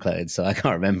swaddling clothes, so I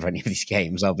can't remember any of these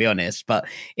games, I'll be honest. But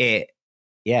they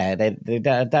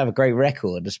have a great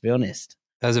record, let's be honest.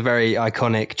 There was a very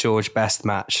iconic George Best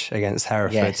match against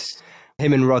Hereford. Yes.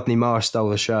 Him and Rodney Marsh stole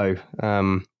the show.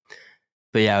 But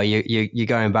yeah, you're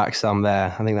going back some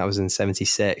there. I think that was in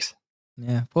 76.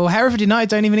 Yeah. Well, Hereford United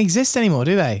don't even exist anymore,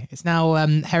 do they? It's now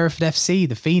Hereford FC,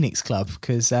 the Phoenix Club,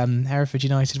 because Hereford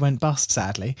United went bust,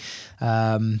 sadly.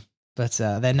 But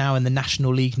they're now in the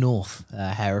National League North,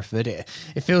 Hereford. It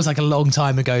feels like a long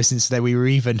time ago since we were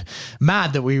even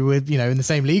mad that we were, in the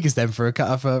same league as them for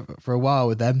a while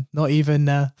with them. Not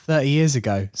even 30 years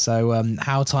ago. So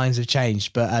how times have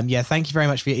changed. But thank you very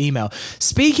much for your email.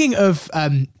 Speaking of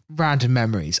random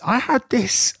memories, I had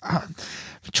this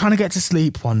trying to get to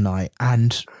sleep one night,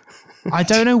 and I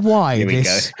don't know why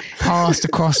this passed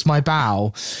across my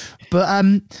bow, but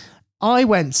I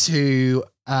went to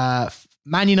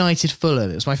Man United Fulham.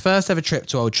 It was my first ever trip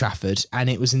to Old Trafford, and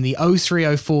it was in the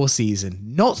 03-04 season.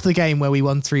 Not the game where we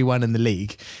won 3-1 in the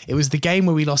league. It was the game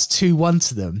where we lost 2-1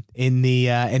 to them in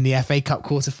the FA Cup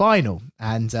quarter final,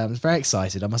 and I was very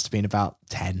excited. I must have been about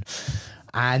 10,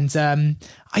 and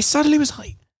I suddenly was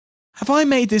like, have I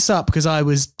made this up because I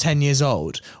was 10 years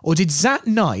old? Or did Zat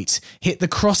Knight hit the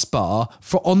crossbar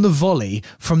on the volley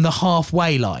from the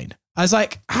halfway line? I was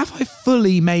like, have I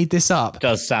fully made this up? It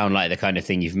does sound like the kind of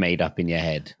thing you've made up in your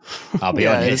head. I'll be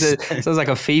honest. It sounds like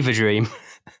a fever dream.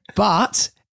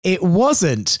 But it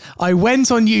wasn't. I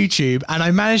went on YouTube and I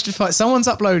managed to find... Someone's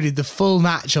uploaded the full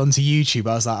match onto YouTube.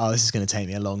 I was like, oh, this is going to take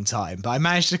me a long time. But I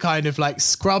managed to kind of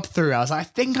scrub through. I was like, I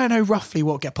think I know roughly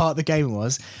what part of the game it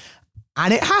was.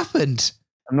 And it happened.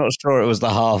 I'm not sure it was the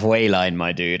halfway line,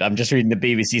 my dude. I'm just reading the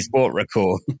BBC Sport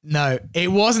record. No, it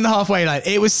wasn't the halfway line.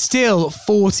 It was still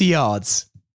 40 yards.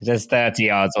 There's 30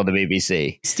 yards on the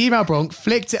BBC. Steve Malbronk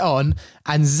flicked it on,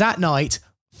 and Zat Knight,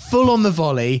 full on the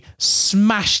volley,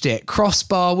 smashed it.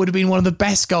 Crossbar would have been one of the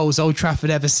best goals Old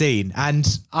Trafford ever seen. And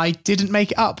I didn't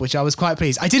make it up, which I was quite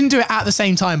pleased. I didn't do it at the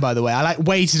same time, by the way. I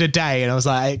waited a day and I was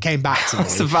like, it came back to me. I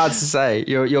was about to say,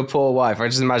 your poor wife. I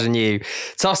just imagine you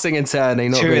tossing and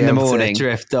turning, not 2 being in the able morning. To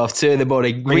drift off, 2 in the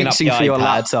morning, reaching for your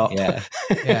laptop.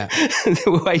 Yeah.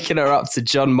 Waking her up to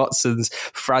John Motson's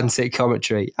frantic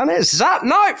commentary. And it's Zat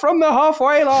Knight from the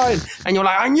halfway line. And you're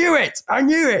like, I knew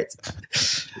it.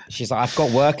 She's like, I've got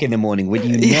work in the morning, would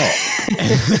you not?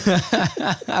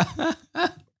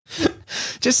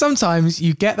 Just sometimes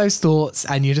you get those thoughts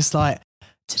and you're just like,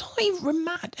 did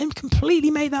I completely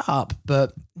made that up?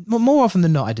 But more often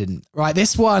than not, I didn't. Right,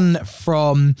 this one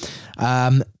from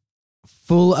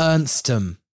Full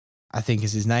Ernstum, I think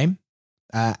is his name.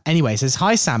 Anyway, it says,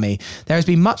 hi Sammy, there has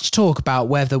been much talk about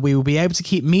whether we will be able to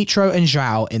keep Mitro and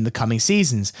João in the coming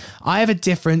seasons. I have a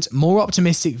different, more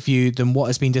optimistic view than what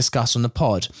has been discussed on the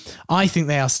pod. I think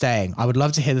they are staying. I would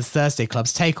love to hear the Thursday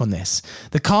Club's take on this.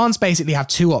 The Khans basically have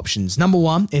 2 options. Number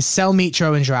 1 is sell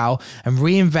Mitro and João and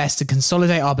reinvest to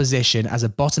consolidate our position as a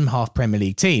bottom half Premier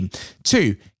League team.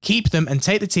 2, keep them and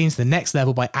take the team to the next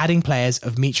level by adding players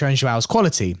of Mitro and João's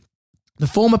quality. The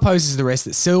former poses the risk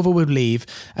that Silva would leave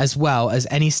as well as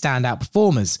any standout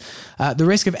performers. The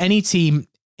risk of any team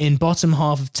in bottom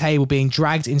half of table being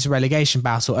dragged into relegation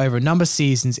battle over a number of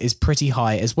seasons is pretty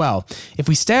high as well. If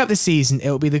we stay up this season,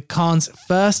 it will be the Khans'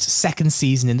 second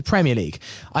season in the Premier League.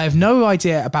 I have no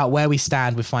idea about where we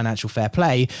stand with financial fair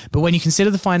play, but when you consider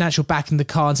the financial backing the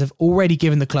Khans have already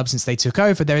given the club since they took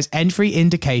over, there is every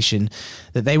indication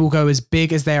that they will go as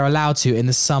big as they are allowed to in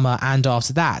the summer and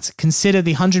after that. Consider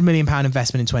the £100 million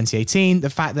investment in 2018, the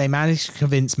fact they managed to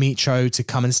convince Mitro to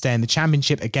come and stay in the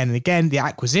Championship again and again, the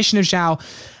acquisition of João,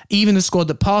 Even the squad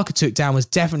that Parker took down was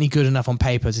definitely good enough on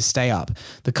paper to stay up.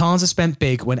 The Khans have spent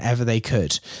big whenever they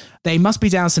could. They must be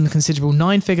down some considerable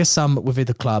 9-figure sum within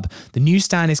the club. The new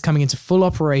stand is coming into full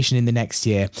operation in the next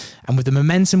year. And with the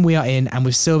momentum we are in, and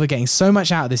with Silva getting so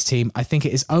much out of this team, I think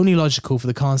it is only logical for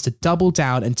the Khans to double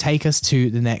down and take us to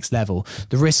the next level.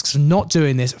 The risks of not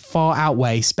doing this far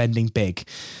outweigh spending big.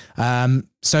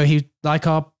 So he'd like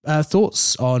our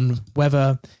thoughts on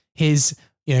whether his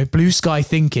blue sky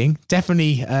thinking,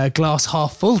 definitely glass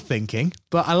half full thinking,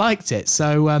 but I liked it.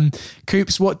 So,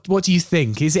 Coops, what do you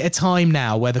think? Is it a time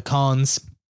now where the Khans,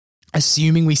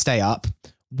 assuming we stay up,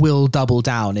 will double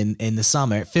down in the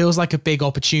summer? It feels like a big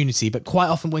opportunity, but quite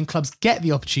often when clubs get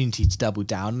the opportunity to double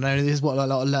down, and I know this is what a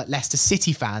lot of Leicester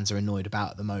City fans are annoyed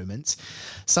about at the moment,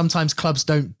 sometimes clubs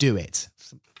don't do it.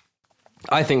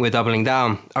 I think we're doubling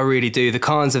down. I really do. The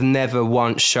Khans have never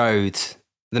once showed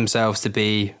themselves to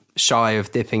be shy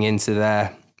of dipping into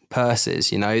their purses.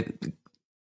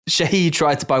 Shahid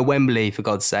tried to buy Wembley, for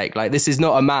God's sake. Like, this is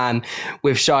not a man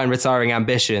with shy and retiring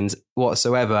ambitions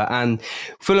whatsoever. And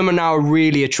Fulham are now a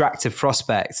really attractive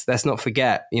prospect. Let's not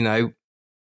forget,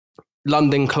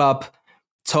 London club,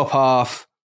 top half,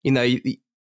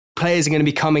 players are going to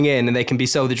be coming in and they can be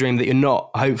sold the dream that you're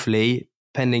not, hopefully,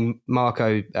 pending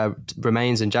Marco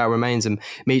remains and João remains and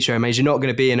Mitro remains, you're not going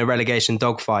to be in a relegation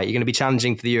dogfight. You're going to be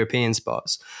challenging for the European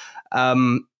spots.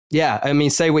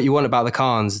 Say what you want about the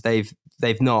Khans.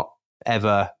 They've not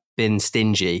ever been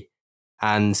stingy,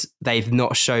 and they've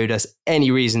not showed us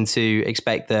any reason to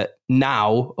expect that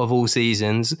now, of all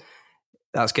seasons,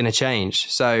 that's going to change.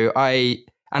 So I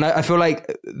feel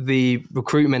like the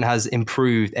recruitment has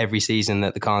improved every season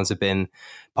that the Khans have been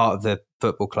part of the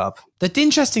football club. The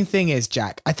interesting thing is,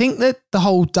 Jack, I think that the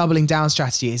whole doubling down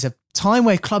strategy is a time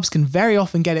where clubs can very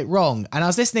often get it wrong. And I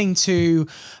was listening to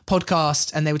a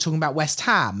podcast and they were talking about West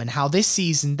Ham and how this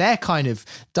season they're kind of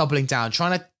doubling down,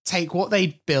 trying to take what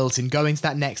they built and go into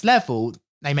that next level.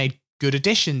 They made good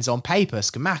additions on paper,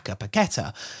 Scamacca,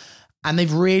 Paqueta, and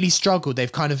they've really struggled.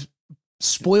 They've kind of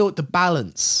spoiled the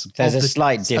balance. There's a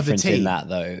slight difference in that,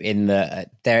 though, in that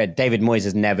David Moyes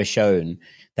has never shown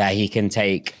that he can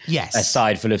take a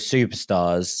side full of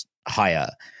superstars higher.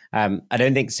 I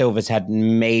don't think Silva's had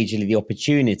majorly the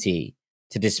opportunity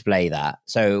to display that.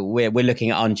 So we're looking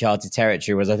at uncharted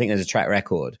territory, whereas I think there's a track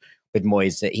record with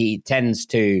Moyes that he tends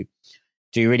to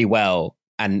do really well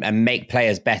and make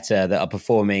players better that are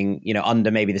performing,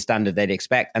 under maybe the standard they'd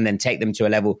expect, and then take them to a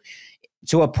level.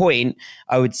 To a point,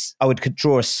 I would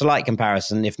draw a slight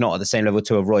comparison, if not at the same level,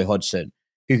 to a Roy Hodgson,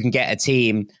 who can get a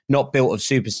team not built of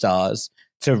superstars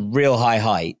to real high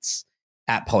heights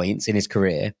at points in his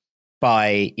career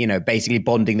by, basically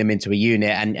bonding them into a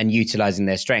unit and utilizing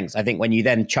their strengths. I think when you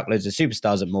then chuck loads of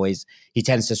superstars at Moyes, he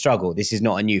tends to struggle. This is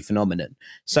not a new phenomenon.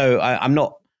 So I'm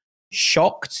not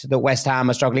shocked that West Ham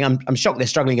are struggling. I'm shocked they're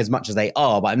struggling as much as they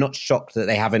are, but I'm not shocked that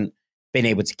they haven't been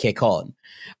able to kick on.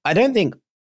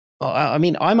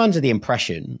 I'm under the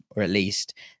impression, or at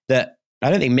least, that I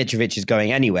don't think Mitrovic is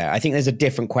going anywhere. I think there's a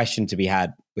different question to be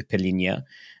had with Palhinha,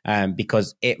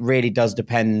 because it really does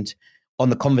depend on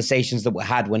the conversations that were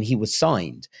had when he was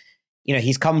signed.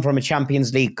 He's come from a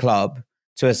Champions League club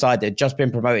to a side that had just been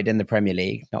promoted in the Premier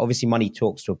League. Now, obviously, money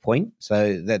talks to a point,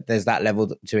 so that there's that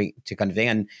level to kind of thing,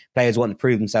 and players want to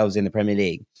prove themselves in the Premier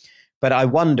League. But I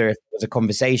wonder if there was a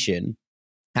conversation,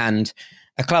 and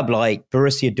a club like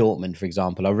Borussia Dortmund, for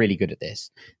example, are really good at this.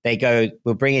 They go,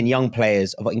 we'll bring in young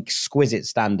players of exquisite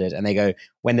standard, and they go,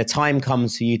 when the time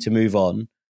comes for you to move on,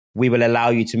 we will allow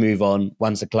you to move on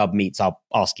once the club meets our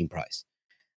asking price.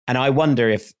 And I wonder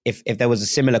if there was a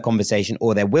similar conversation,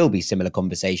 or there will be similar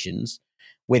conversations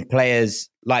with players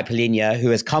like Palhinha, who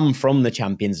has come from the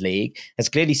Champions League, has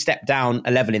clearly stepped down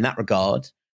a level in that regard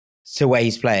to where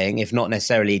he's playing, if not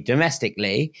necessarily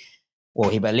domestically.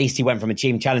 But at least he went from a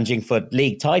team challenging for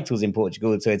league titles in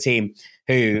Portugal to a team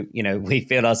who, we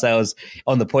feel ourselves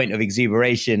on the point of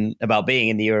exuberation about being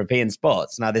in the European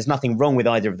spots. Now, there's nothing wrong with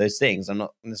either of those things.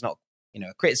 There's not,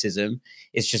 a criticism.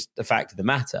 It's just the fact of the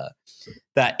matter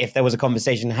that if there was a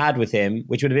conversation had with him,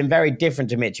 which would have been very different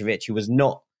to Mitrovic, who was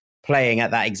not playing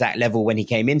at that exact level when he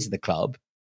came into the club,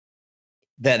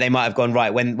 that they might have gone,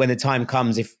 right, when the time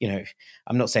comes, if,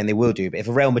 I'm not saying they will do, but if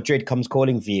a Real Madrid comes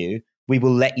calling for you, we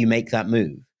will let you make that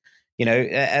move.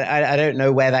 I don't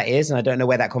know where that is, and I don't know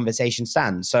where that conversation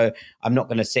stands. So I'm not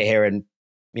going to sit here and,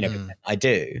 I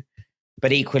do.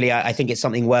 But equally, I think it's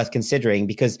something worth considering,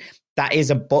 because that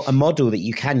is a model that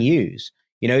you can use,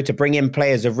 to bring in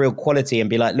players of real quality and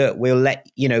be like, look, we'll let,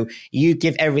 you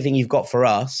give everything you've got for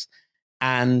us,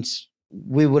 and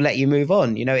we will let you move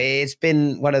on. You know, it's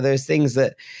been one of those things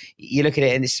that you look at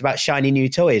it and it's about shiny new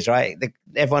toys, right?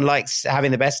 Everyone likes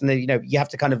having the best, and you have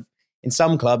to kind of, in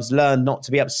some clubs, learn not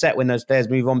to be upset when those players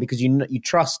move on, because you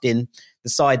trust in the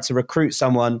side to recruit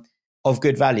someone of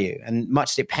good value. And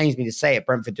much as it pains me to say it,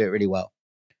 Brentford do it really well.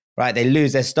 Right, they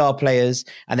lose their star players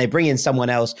and they bring in someone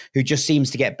else who just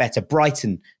seems to get better.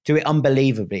 Brighton do it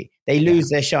unbelievably. They lose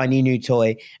their shiny new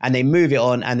toy and they move it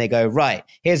on and they go, right,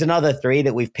 here's another 3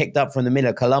 that we've picked up from the middle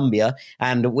of Colombia,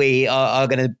 and we are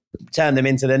going to turn them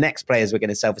into the next players we're going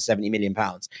to sell for £70 million.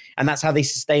 And that's how they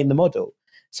sustain the model.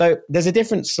 So there's a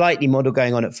different slightly model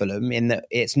going on at Fulham in that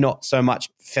it's not so much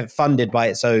funded by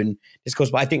its own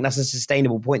discourse, but I think that's a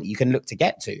sustainable point that you can look to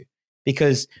get to,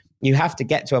 because you have to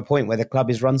get to a point where the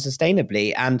club is run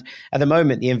sustainably. And at the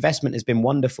moment, the investment has been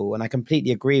wonderful. And I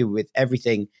completely agree with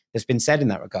everything that's been said in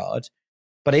that regard.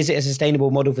 But is it a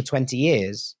sustainable model for 20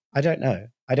 years? I don't know.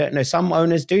 Some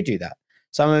owners do that.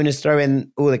 Some owners throw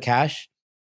in all the cash.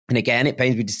 And again, it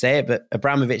pains me to say it, but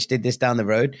Abramovich did this down the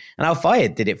road. And Al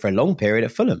Fayed did it for a long period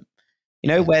at Fulham,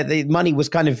 where the money was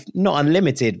kind of not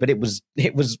unlimited, but it was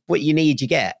what you need, you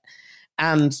get.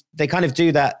 And they kind of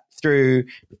do that through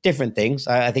different things.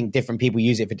 I think different people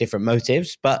use it for different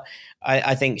motives, but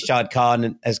I think Shad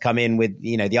Khan has come in with,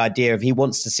 the idea of he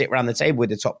wants to sit around the table with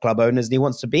the top club owners and he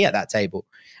wants to be at that table.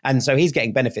 And so he's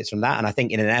getting benefits from that. And I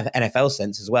think in an NFL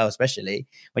sense as well, especially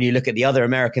when you look at the other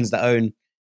Americans that own,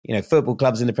 football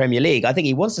clubs in the Premier League, I think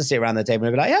he wants to sit around the table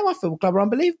and be like, yeah, my football club are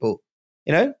unbelievable.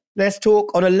 Let's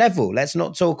talk on a level. Let's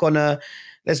not talk on a,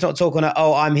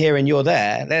 oh, I'm here and you're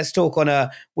there. Let's talk on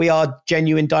a, we are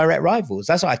genuine direct rivals.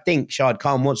 That's what I think Shad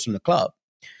Khan wants from the club.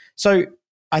 So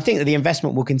I think that the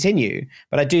investment will continue,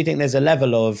 but I do think there's a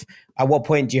level of at what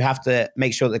point do you have to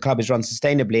make sure that the club is run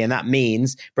sustainably? And that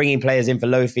means bringing players in for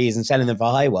low fees and selling them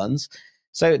for high ones.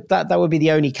 So that would be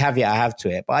the only caveat I have to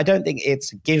it. But I don't think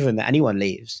it's given that anyone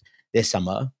leaves this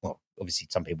summer. Well, obviously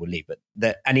some people leave, but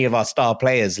that any of our star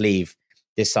players leave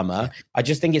this summer. I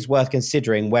just think it's worth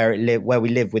considering where we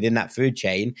live within that food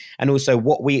chain, and also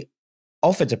what we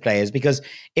offer to players. Because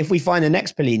if we find the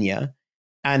next Palhinha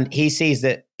and he sees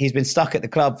that he's been stuck at the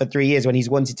club for 3 years when he's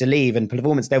wanted to leave and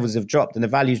performance levels have dropped and the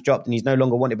value's dropped and he's no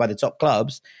longer wanted by the top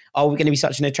clubs, are we going to be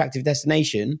such an attractive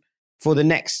destination for the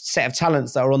next set of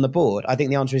talents that are on the board? I think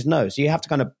the answer is no. So you have to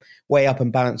kind of weigh up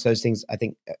and balance those things, I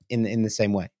think, in the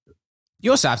same way.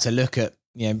 You also have to look at,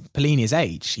 Palhinha's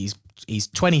age. He's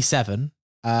 27.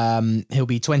 He'll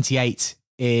be 28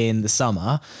 in the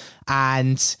summer,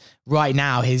 and right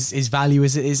now his value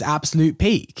is at his absolute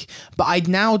peak. But I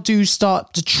now do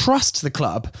start to trust the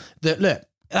club that, look,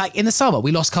 like in the summer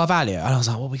we lost Carvalho, and I was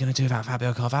like, what are we going to do about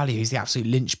Fabio Carvalho? He's the absolute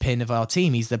linchpin of our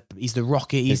team. He's the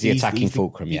rocket. He's the attacking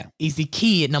fulcrum. He's the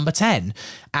key at number 10.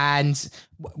 And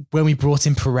when we brought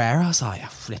in Pereira, I was like, oh,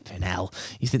 flipping hell.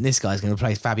 You think this guy's going to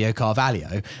replace Fabio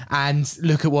Carvalho? And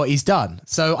look at what he's done.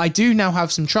 So I do now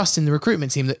have some trust in the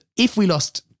recruitment team that if we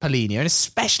lost Palhinha, and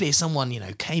especially if someone,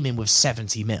 came in with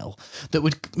 70 mil, that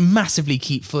would massively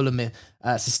keep Fulham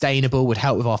sustainable, would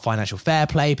help with our financial fair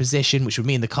play position, which would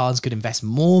mean the Khans could invest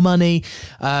more money.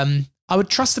 I would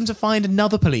trust them to find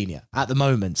another Palhinha at the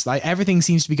moment. Like, everything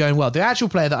seems to be going well. The actual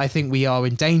player that I think we are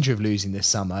in danger of losing this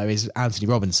summer is Anthony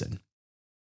Robinson.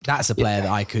 That's a player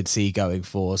that I could see going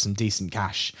for some decent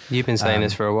cash. You've been saying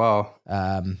this for a while.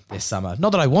 This summer.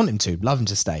 Not that I want him to. Love him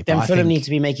to stay. Then Fulham need to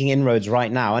be making inroads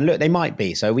right now. And look, they might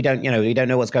be. So we don't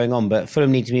know what's going on. But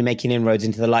Fulham need to be making inroads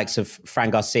into the likes of Fran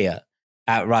Garcia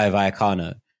at Rayo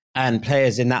Vallecano and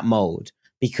players in that mould.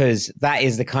 Because that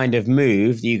is the kind of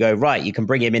move that you go, right, you can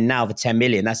bring him in now for 10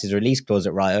 million. That's his release clause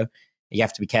at Rayo. You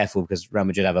have to be careful because Real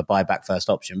Madrid have a buyback first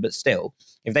option. But still,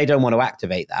 if they don't want to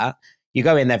activate that, you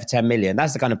go in there for 10 million.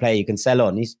 That's the kind of player you can sell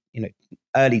on. He's,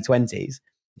 early 20s.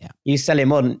 Yeah. You sell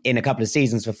him on in a couple of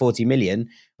seasons for 40 million.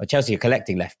 Well, Chelsea are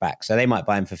collecting left back, so they might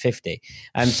buy him for 50.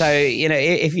 And so,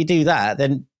 if you do that,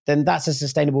 then that's a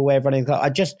sustainable way of running the club.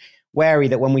 I'm just wary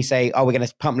that when we say, oh, we're going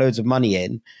to pump loads of money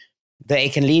in, that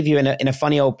it can leave you in a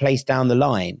funny old place down the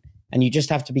line. And you just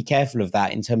have to be careful of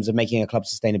that in terms of making a club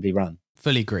sustainably run.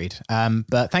 Fully agreed.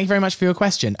 But thank you very much for your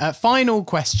question. Final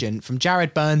question from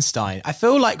Jared Bernstein. I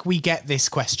feel like we get this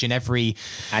question every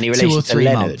 2 or 3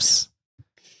 months.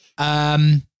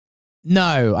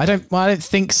 No, I don't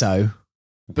think so.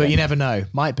 But you never know.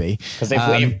 Might be. Because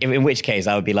in which case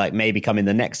I would be like, maybe come in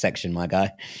the next section, my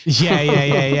guy.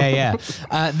 Yeah.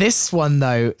 This one,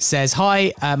 though, says,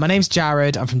 hi, my name's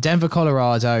Jared. I'm from Denver,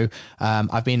 Colorado.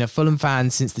 I've been a Fulham fan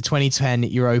since the 2010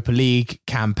 Europa League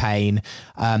campaign.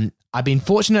 I've been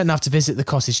fortunate enough to visit the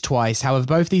cottage twice. However,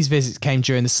 both these visits came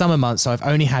during the summer months, so I've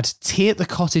only had tea at the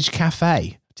cottage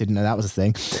cafe. Didn't know that was a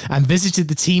thing. And visited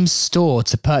the team's store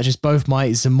to purchase both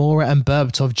my Zamora and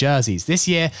Berbatov jerseys. This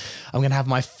year, I'm going to have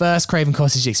my first Craven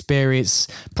Cottage experience,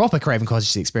 proper Craven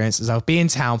Cottage experience, as I'll be in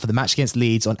town for the match against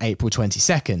Leeds on April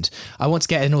 22nd. I want to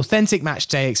get an authentic match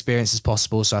day experience as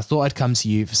possible, so I thought I'd come to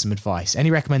you for some advice. Any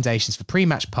recommendations for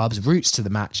pre-match pubs, routes to the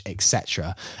match,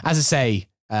 etc.? As I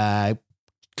say,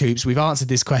 Coops, we've answered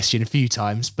this question a few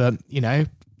times, but, you know,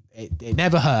 it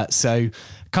never hurts. So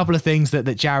a couple of things that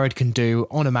Jared can do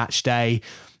on a match day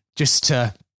just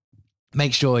to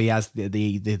make sure he has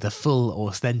the full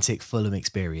authentic Fulham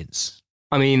experience.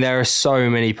 I mean, there are so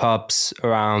many pubs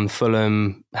around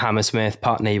Fulham, Hammersmith,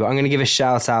 Putney, but I'm going to give a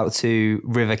shout out to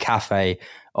River Cafe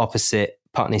opposite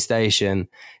Putney Station.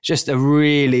 Just a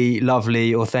really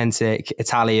lovely, authentic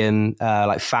Italian,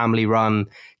 like family-run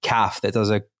cafe that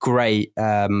does a great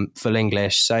full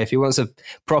English. So if you want a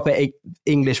proper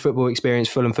English football experience,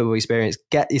 Fulham football experience,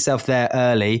 get yourself there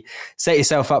early, set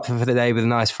yourself up for the day with a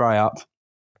nice fry-up,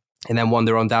 and then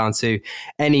wander on down to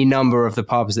any number of the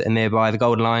pubs that are nearby. The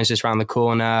Golden Lion's just around the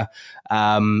corner.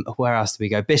 Where else do we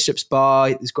go? Bishop's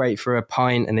Bar is great for a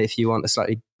pint. And if you want a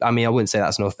slightly, I mean, I wouldn't say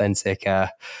that's an authentic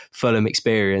Fulham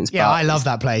experience. Yeah, but I love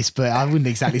that place, but I wouldn't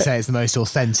exactly say it's the most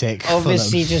authentic.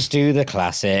 Obviously, Fulham. just do the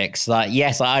classics. Like,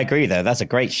 yes, I agree, though. That's a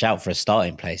great shout for a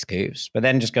starting place, Coops. But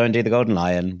then just go and do the Golden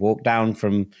Lion, walk down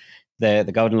from the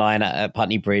Golden Lion at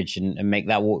Putney Bridge and make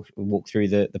that walk through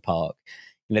the park.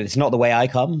 You know, it's not the way I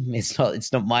come. It's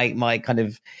not my kind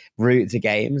of route to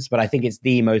games, but I think it's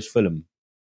the most Fulham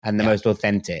and the most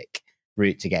authentic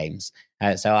route to games.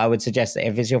 So I would suggest that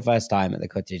if it's your first time at the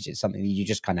Cottage, it's something that you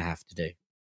just kind of have to do.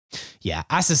 Yeah,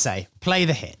 as I say, play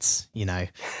the hits, you know.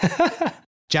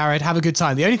 Jared, have a good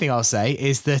time. The only thing I'll say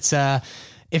is that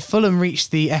if Fulham reach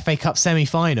the FA Cup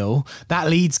semi-final, that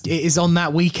Leeds is on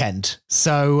that weekend.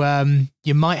 So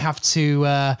you might have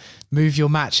to move your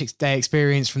match day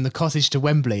experience from the Cottage to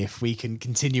Wembley if we can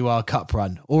continue our cup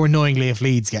run. Or annoyingly, if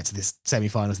Leeds get to this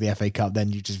semi-finals of the FA Cup,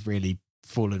 then you just really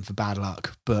fallen for bad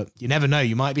luck. But you never know,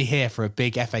 you might be here for a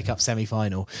big FA Cup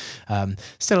semi-final.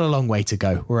 Still a long way to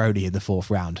go. We're only in the fourth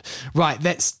round. Right,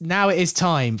 now it is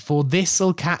time for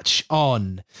This'll Catch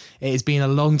On. It has been a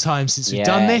long time since we've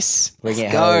done this. Let's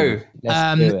go.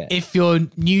 Let's do it. If you're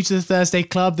new to the Thursday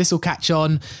Club, This'll Catch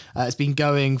On. It's been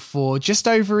going for just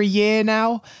over a year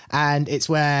now, and it's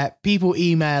where people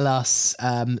email us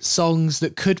songs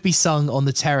that could be sung on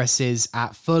the terraces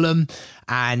at Fulham,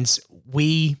 and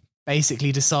we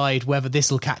basically decide whether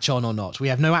this will catch on or not. We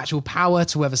have no actual power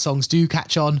to whether songs do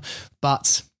catch on,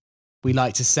 but we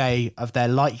like to say of their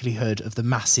likelihood of the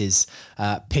masses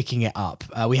picking it up.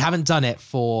 We haven't done it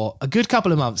for a good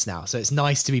couple of months now, so it's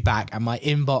nice to be back, and my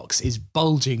inbox is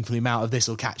bulging for the amount of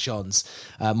This'll Catch Ons.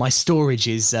 My storage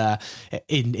is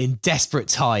in desperate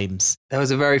times. There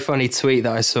was a very funny tweet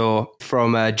that I saw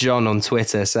from John on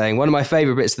Twitter saying, one of my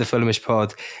favourite bits of the Fulhamish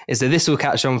pod is the This'll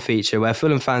Catch On feature where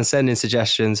Fulham fans send in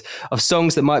suggestions of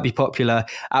songs that might be popular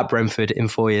at Brentford in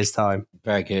 4 years' time.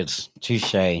 Very good.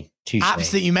 Touche.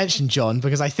 Apps that you mentioned, John,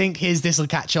 because I think his This'll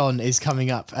Catch On is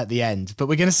coming up at the end. But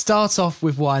we're going to start off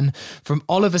with one from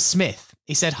Oliver Smith.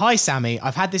 He said, "Hi, Sammy.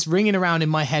 I've had this ringing around in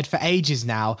my head for ages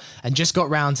now and just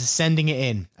got round to sending it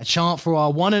in. A chant for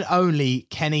our one and only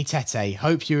Kenny Tete.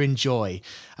 Hope you enjoy."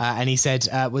 And he said,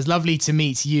 "Was lovely to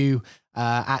meet you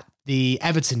at the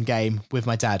Everton game with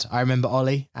my dad." I remember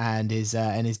Ollie and his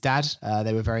dad.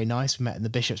 They were very nice. We met in the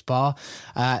Bishop's Bar.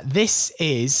 This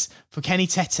is for Kenny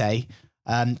Tete,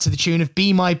 to the tune of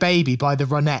 "Be My Baby" by the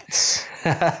Ronettes.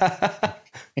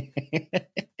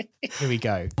 Here we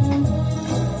go.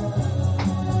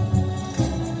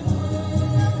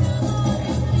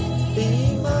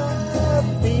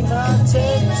 Be my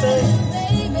Tete,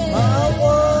 my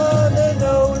one and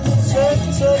only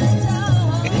Tete.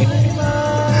 Be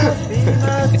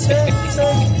my Tete,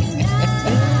 be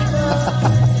my,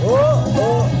 oh,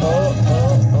 oh, oh,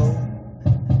 oh, oh.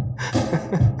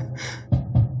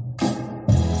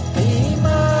 Be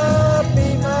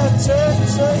my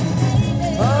Tete,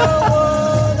 my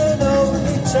one and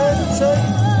only Tete.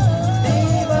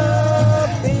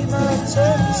 Be my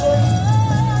Tete.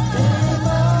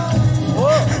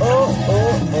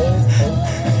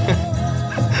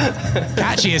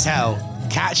 Catchy as hell.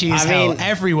 Catchy as hell.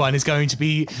 Everyone is going to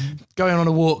be going on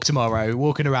a walk tomorrow,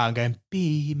 walking around going,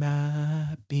 be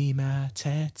my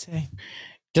Tete.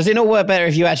 Does it not work better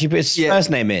if you actually put his first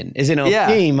name in? Is it not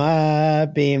be my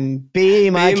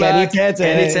Kenny Tete?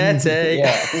 Kenny Tete.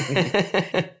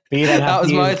 Yeah. But you don't have That was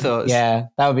to my use- thoughts. Yeah,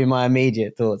 that would be my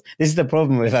immediate thoughts. This is the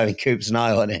problem with having Coops and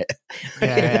I on it.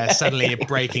 Yeah, suddenly you're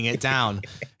breaking it down.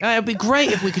 It'd be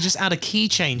great if we could just add a key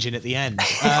change in at the end.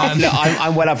 Look,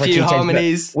 I'm well up for a Few key change, but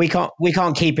harmonies. we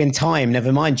can't keep in time.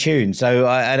 Never mind tune. So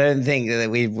I don't think that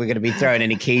we're going to be throwing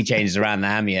any key changes around the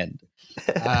hammy end.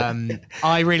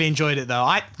 I really enjoyed it though.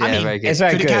 I mean, very good. It's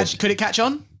very could good. could it catch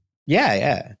on?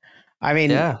 Yeah. I mean,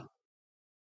 Yeah.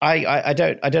 I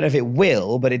don't know if it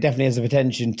will, but it definitely has the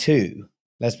potential to.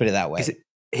 Let's put it that way.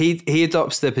 He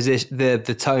adopts the position, the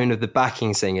tone of the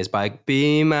backing singers by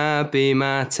be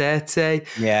my tete.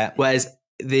 Yeah. Whereas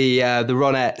the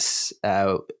Ronettes,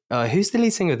 who's the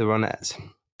lead singer of the Ronettes?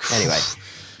 Anyway,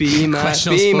 be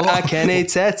my Kenny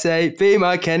Tete, be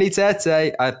my Kenny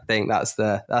Tete. I think that's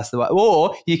the way.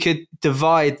 Or you could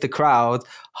divide the crowd,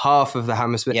 half of the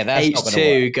Hammersmith. Yeah, that's not gonna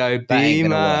H2 work. go That be ain't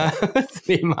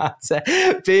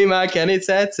my be my Kenny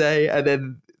Tete, and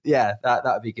then that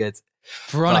would be good.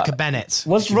 Veronica Bennett.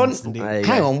 Was She Ron? wants to do- There you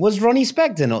Hang go. on, was Ronnie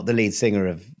Spector not the lead singer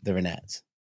of the Ronettes?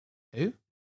 Who?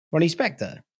 Ronnie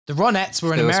Spector. The Ronettes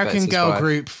were an Still American Spector's girl wife.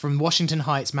 group from Washington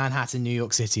Heights, Manhattan, New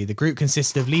York City. The group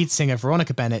consisted of lead singer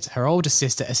Veronica Bennett, her older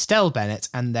sister Estelle Bennett,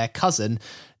 and their cousin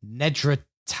Nedra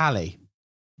Talley.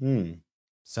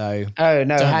 So, Oh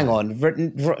no, Don't hang know. on,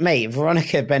 mate.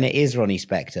 Veronica Bennett is Ronnie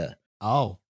Spector.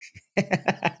 oh,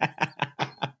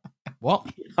 what?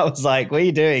 I was like, what are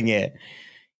you doing here?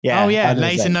 Yeah. Oh yeah, 100%.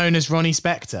 later known as Ronnie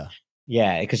Spector.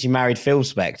 Yeah, because she married Phil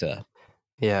Spector.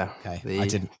 Yeah, Okay, the I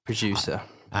didn't- producer.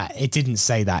 It didn't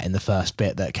say that in the first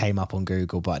bit that came up on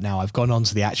Google, but now I've gone on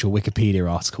to the actual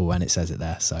Wikipedia article and it says it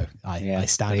there, so I Yeah, there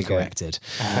stand you go. corrected.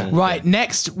 Right,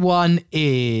 next one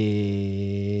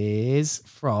is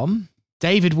from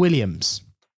David Williams.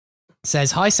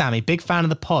 Says, hi Sammy, big fan of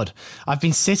the pod. I've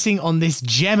been sitting on this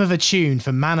gem of a tune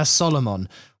for Manor Solomon,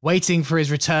 waiting for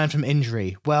his return from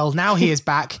injury. Well, now he is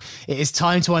back. It is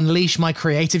time to unleash my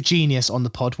creative genius on the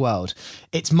pod world.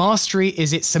 Its mastery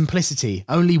is its simplicity.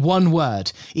 Only one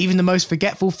word. Even the most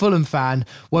forgetful Fulham fan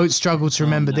won't struggle to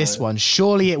remember this one.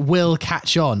 Surely it will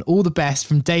catch on. All the best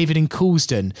from David in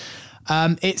Coulsdon.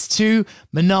 It's to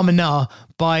Mana Mana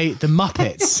by the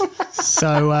Muppets.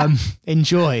 So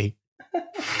enjoy.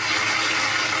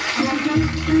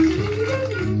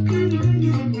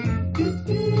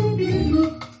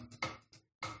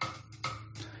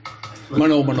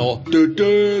 Mano mano do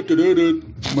do do do do.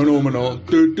 Mano mano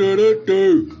do do do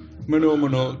do. Mano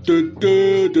mano do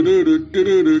do do do do do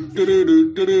do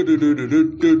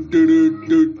do do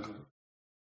do.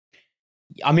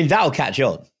 I mean, that'll catch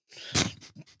on.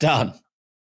 Done.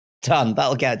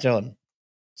 That'll catch on.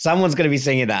 Someone's going to be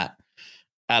singing that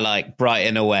at like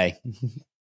Brighton away.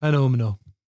 Phenomenal.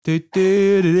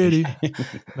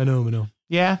 Phenomenal.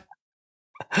 Yeah.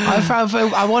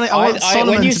 I want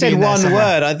Solomon when you to be said in there one somewhere.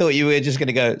 word, I thought you were just going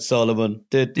to go Solomon.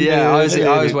 Yeah, I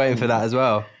was waiting for that as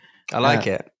well. I like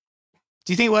it.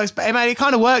 Do you think it works? But it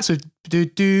kind of works with do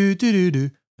do do do do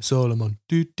Solomon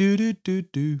do do do do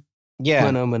do. Yeah.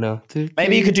 Mano.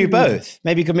 Maybe you could do both.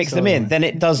 Maybe you could mix them in. Then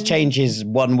it does change his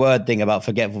one word thing about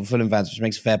forgetful Fulham fans, which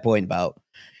makes a fair point about.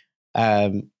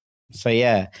 So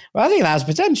yeah, well, I think that has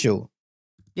potential.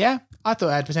 Yeah, I thought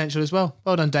it had potential as well.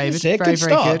 Well done, David. That's it. Very, Good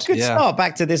very start. good. Good start.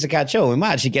 Back to this catch on. We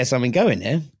might actually get something going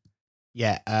here.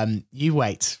 Yeah. You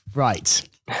wait. Right.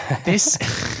 This.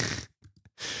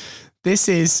 This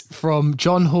is from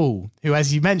John Hall, who,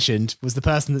 as you mentioned, was the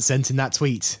person that sent in that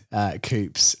tweet,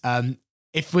 Coops.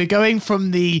 If we're going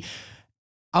from the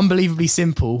unbelievably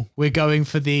simple, we're going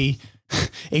for the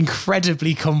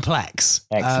incredibly complex.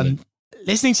 Excellent.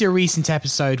 Listening to your recent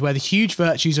episode where the huge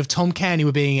virtues of Tom Kearney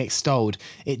were being extolled,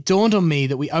 it dawned on me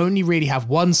that we only really have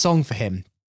one song for him,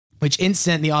 which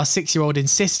incidentally our 6-year-old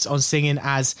insists on singing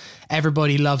as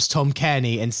Everybody Loves Tom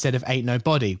Kearney instead of Ain't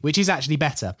Nobody, which is actually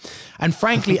better. And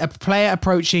frankly, a player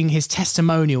approaching his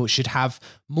testimonial should have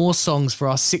more songs for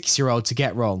our 6-year-old to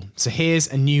get wrong. So here's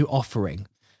a new offering.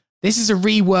 This is a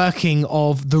reworking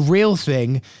of The Real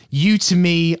Thing, You to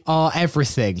Me Are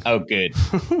Everything. Oh, good.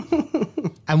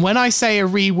 And when I say a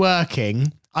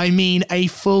reworking, I mean a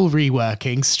full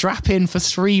reworking. Strap in for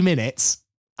 3 minutes.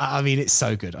 I mean, it's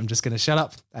so good. I'm just going to shut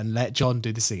up and let John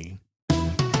do the singing.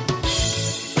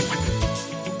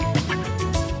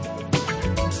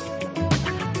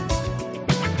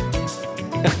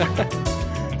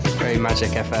 Very Magic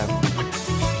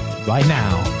FM. Right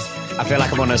now, I feel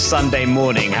like I'm on a Sunday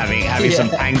morning having some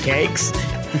pancakes.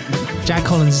 Jack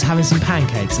Collins is having some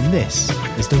pancakes, and this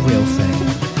is The Real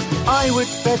Thing. I would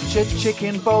fetch a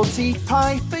chicken balti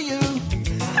pie for you.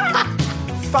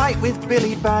 Fight with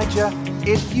Billy Badger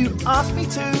if you ask me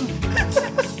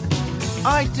to.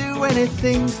 I'd do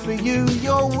anything for you,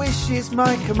 your wish is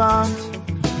my command.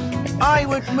 I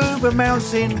would move a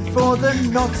mountain for the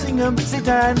Nottingham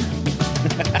Zidane.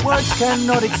 Words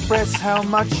cannot express how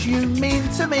much you mean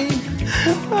to me.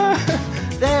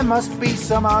 There must be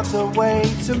some other way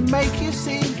to make you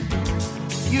see.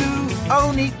 You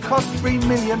only cost £3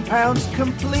 million,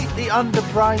 completely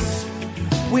underpriced.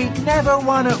 We'd never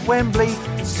won at Wembley,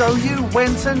 so you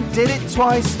went and did it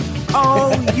twice.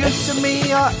 Oh, you to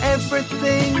me are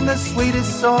everything, the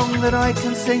sweetest song that I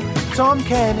can sing. Tom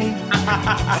Kenny.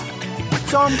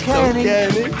 Tom Kenny.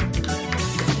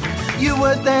 You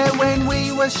were there when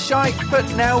we were shite, but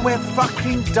now we're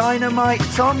fucking dynamite.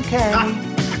 Tom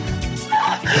Kenny.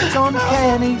 Tom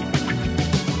Kenny.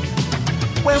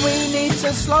 When we need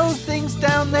to slow things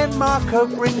down, then Marco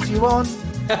brings you on.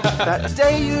 That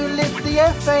day you lift the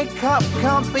FA Cup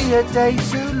can't be a day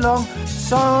too long.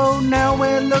 So now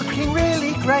we're looking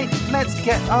really great. Let's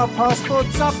get our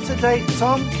passports up to date.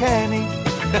 Tom Kenny.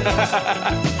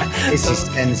 This is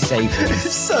sensational.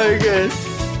 So good.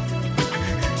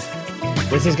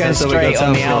 This is going straight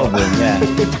on the album, yeah.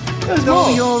 Though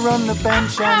you're on the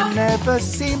bench and never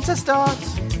seem to start,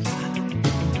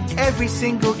 every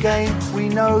single game we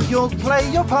know you'll play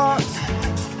your part.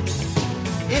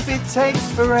 If it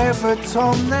takes forever,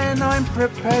 Tom, then I'm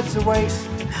prepared to wait.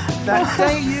 That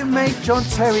day you made John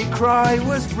Terry cry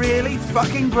was really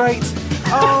fucking great.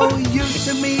 Oh, you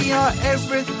to me are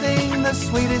everything, the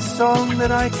sweetest song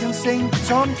that I can sing.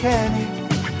 Tom Kenny.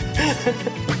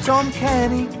 Tom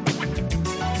Kenny.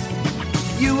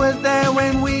 You were there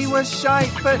when we were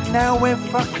shite, but now we're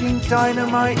fucking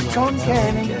dynamite. Tom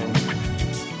Kenny.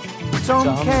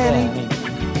 Tom Kenny.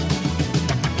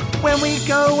 When we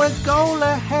go a goal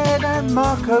ahead and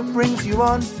Marco brings you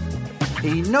on,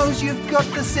 he knows you've got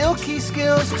the silky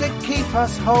skills to keep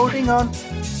us holding on.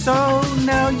 So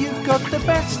now you've got the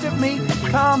best of me.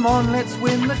 Come on, let's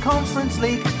win the Conference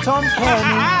League. Tom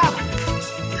Kenny.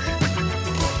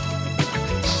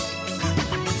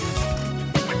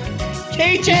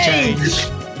 Key change.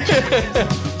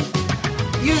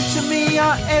 You to me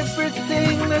are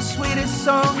everything, the sweetest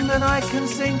song that I can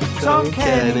sing. Tom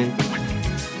Kenny.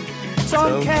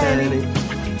 Tom Kenny.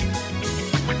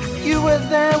 You were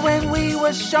there when we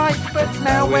were shite, but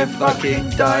now we're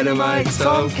fucking dynamite.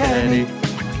 Tom Kenny.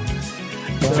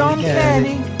 Tom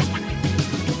Kenny.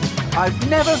 I've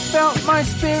never felt my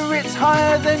spirits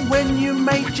higher than when you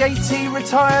made JT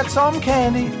retire. Tom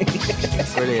Kenny.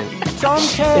 Brilliant. Tom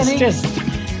Kenny. It's just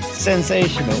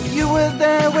sensational. You were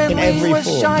there when In we were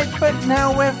form. shite, but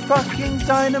now we're fucking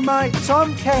dynamite.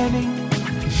 Tom Kenny.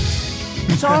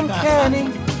 Tom Kenny.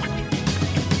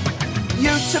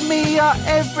 You to me are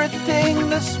everything,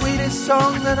 the sweetest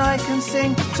song that I can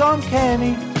sing. Tom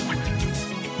Kenny.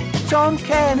 Tom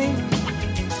Kenny.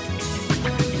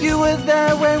 You were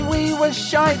there when we were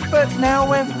shite, but now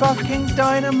we're fucking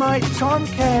dynamite. Tom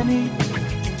Kenny.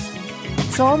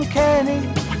 Tom Kenny.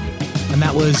 And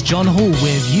that was John Hall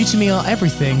with You To Me Are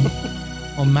Everything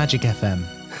on Magic FM.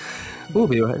 We'll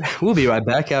be right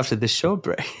back after this short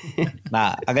break.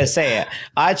 Nah, I'm going to say it.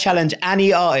 I challenge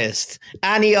any artist,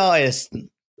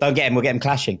 don't get him, we'll get him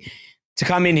clashing, to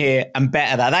come in here and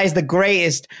better that. That is the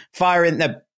greatest fire in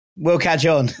the... We'll catch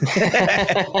on.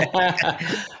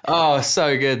 Oh,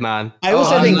 so good, man. I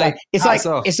also think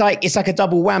it's like a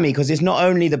double whammy, because it's not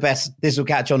only the best This Will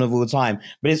Catch On of all time,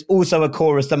 but it's also a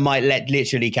chorus that might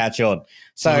literally catch on.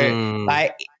 So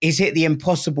he's hit the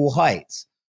impossible heights.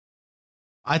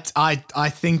 I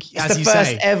think, it's as the you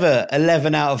first say, ever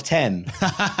 11 out of 10.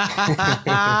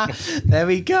 There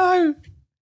we go.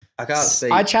 I can't see.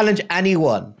 I challenge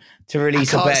anyone to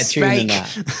release a better tune than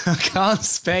that. I can't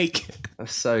speak.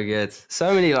 That's so good.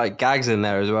 So many like gags in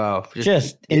there as well.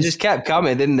 It just kept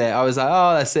coming, didn't it? I was like,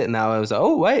 oh, that's it now. I was like,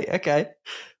 oh, wait, okay.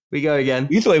 We go again.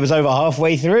 You thought it was over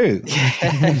halfway through. We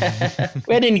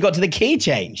hadn't even got to the key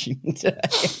change.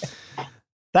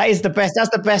 That is the best. That's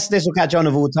the best This Will Catch On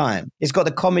of all time. It's got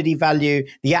the comedy value,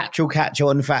 the actual catch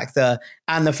on factor,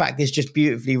 and the fact it's just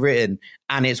beautifully written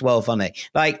and it's well funny.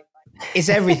 Like, it's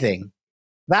everything.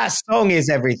 That song is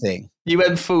everything. You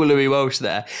went full Louis Walsh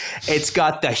there. It's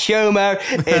got the humor.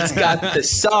 It's got the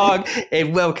song.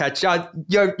 It will catch on.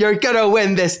 You're gonna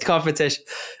win this competition.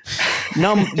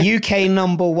 UK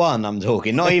number one. I'm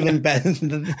talking. Not even better.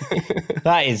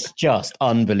 That is just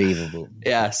unbelievable.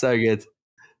 Yeah, so good.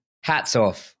 Hats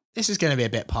off. This is going to be a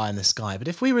bit pie in the sky, but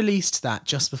if we released that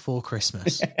just before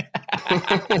Christmas,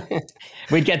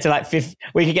 we'd get to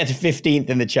we could get to 15th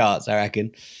in the charts, I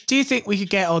reckon. Do you think we could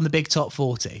get on the big top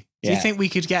 40? Do you think we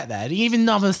could get there? Even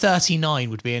number 39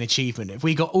 would be an achievement if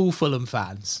we got all Fulham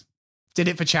fans. Did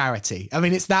it for charity. I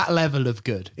mean, it's that level of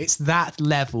good. It's that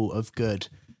level of good.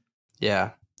 Yeah.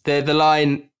 The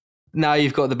line, now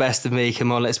you've got the best of me.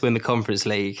 Come on, let's win the Conference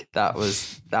League. That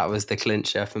was the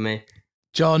clincher for me.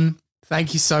 John,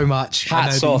 thank you so much.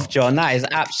 Hats off, John. That is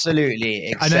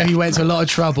absolutely acceptable. I know he went to a lot of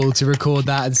trouble to record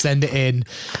that and send it in.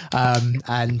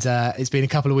 And it's been a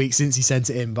couple of weeks since he sent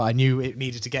it in, but I knew it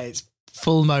needed to get its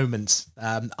full moment,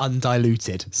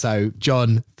 undiluted. So,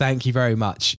 John, thank you very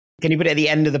much. Can you put it at the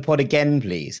end of the pod again,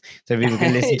 please? So people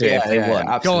can listen to it if they want.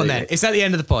 Absolutely. Go on then. It's at the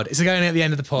end of the pod. It's going at the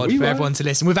end of the pod for everyone to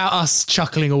listen. Without us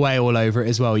chuckling away all over it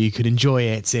as well, you could enjoy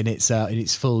it in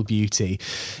its full beauty.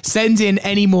 Send in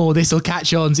any more This'll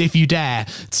Catch Ons if you dare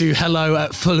to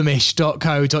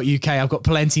hello@fulhamish.co.uk. I've got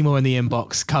plenty more in the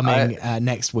inbox coming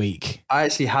next week. I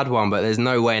actually had one, but there's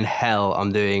no way in hell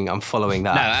I'm following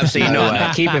that. No, absolutely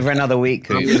not. Keep it for another week,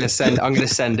 Coop. I'm gonna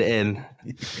send it in.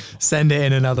 Send it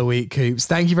in another week, Coops.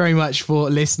 Thank you very much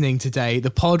for listening today. The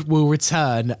pod will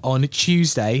return on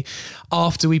Tuesday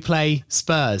after we play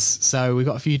Spurs. So we've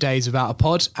got a few days without a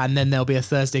pod, and then there'll be a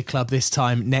Thursday Club this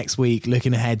time next week,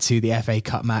 looking ahead to the FA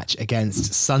Cup match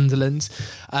against Sunderland.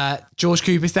 George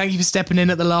Coopers, thank you for stepping in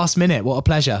at the last minute. What a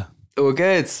pleasure. All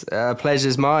good.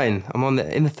 Pleasure's mine. I'm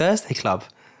in the Thursday Club.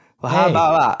 Well, how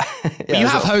about that? You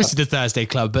have hosted the Thursday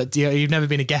Club, but you've never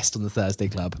been a guest on the Thursday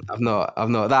Club. I've not.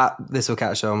 This'll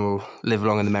Catch On will live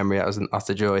long in the memory. That was an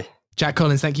utter joy. Jack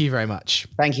Collins, thank you very much.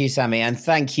 Thank you, Sammy, and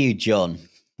thank you, John.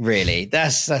 Really,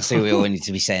 that's who we all need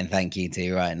to be saying thank you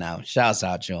to right now. Shouts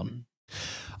out, John.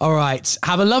 All right.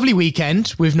 Have a lovely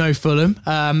weekend with no Fulham.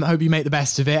 Hope you make the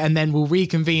best of it. And then we'll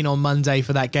reconvene on Monday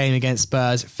for that game against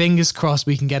Spurs. Fingers crossed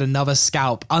we can get another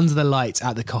scalp under the lights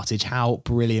at the Cottage. How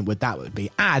brilliant would that be?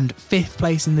 And 5th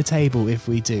place in the table if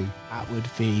we do. That would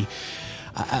be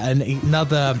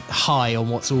another high on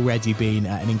what's already been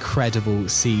an incredible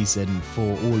season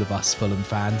for all of us Fulham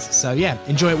fans. So yeah,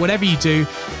 enjoy it whatever you do.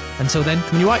 Until then,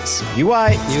 come on, you Whites. You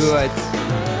Whites. You Whites.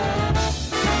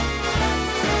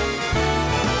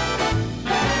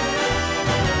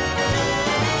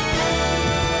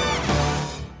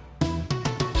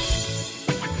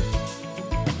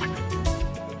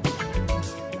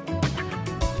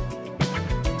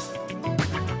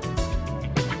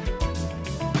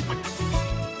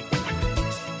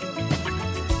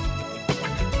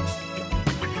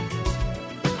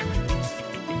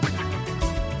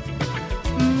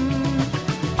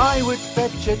 I would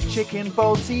fetch a chicken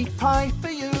balti pie for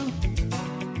you.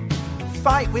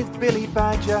 Fight with Billy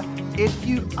Badger if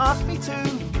you ask me to.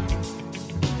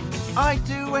 I'd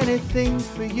do anything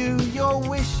for you, your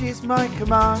wish is my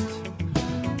command.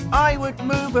 I would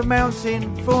move a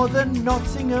mountain for the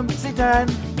Nottingham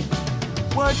Zidane.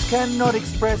 Words cannot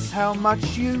express how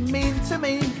much you mean to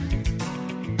me.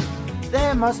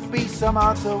 There must be some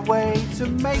other way to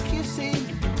make you see.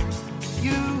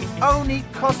 You only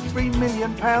cost £3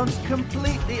 million,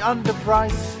 completely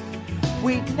underpriced.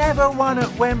 We'd never won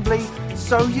at Wembley,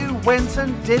 so you went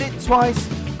and did it twice.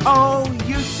 Oh,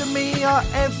 you to me are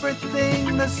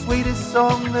everything, the sweetest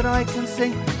song that I can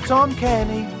sing. Tom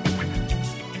Kenny,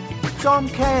 Tom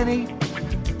Kenny.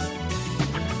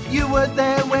 You were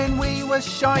there when we were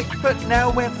shite, but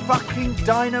now we're fucking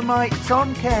dynamite.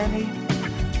 Tom Kenny,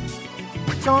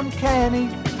 Tom Kenny.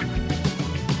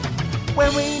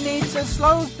 When we need to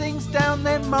slow things down,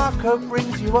 then Marco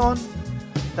brings you on.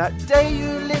 That day you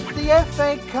lift the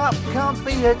FA Cup can't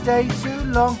be a day too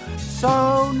long.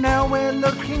 So now we're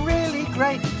looking really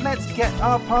great. Let's get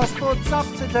our passports up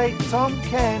to date. Tom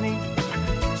Kenny.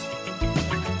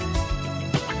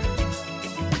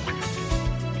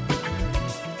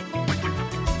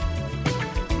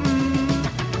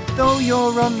 Though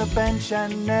you're on the bench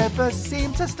and never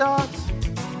seem to start,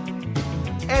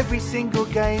 every single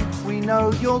game we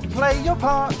know you'll play your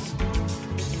part.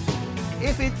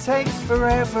 If it takes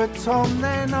forever, Tom,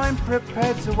 then I'm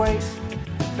prepared to wait.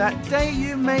 That day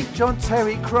you made John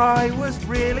Terry cry was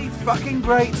really fucking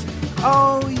great.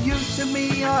 Oh, you to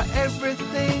me are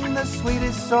everything, the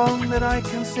sweetest song that I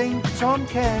can sing. Tom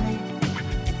Kenny,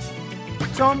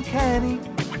 Tom Kenny.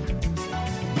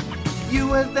 You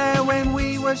were there when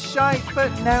we were shite,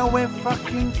 but now we're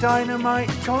fucking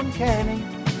dynamite. Tom Kenny,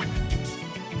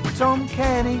 Tom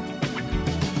Kenny.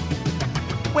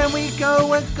 When we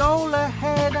go a goal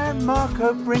ahead and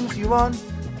Marco brings you on,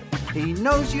 he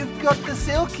knows you've got the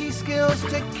silky skills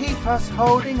to keep us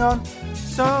holding on.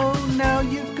 So now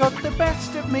you've got the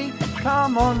best of me.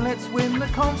 Come on, let's win the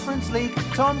Conference League.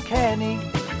 Tom Kenny.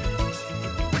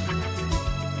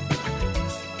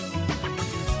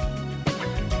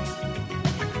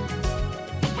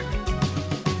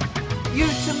 You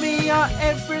to me are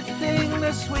everything,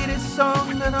 the sweetest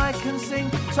song that I can sing.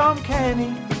 Tom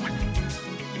Kenny,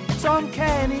 Tom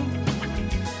Kenny.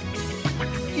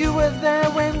 You were there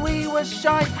when we were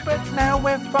shite, but now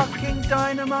we're fucking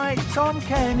dynamite. Tom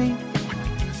Kenny.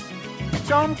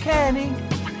 Tom Kenny.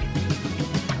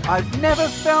 I've never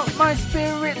felt my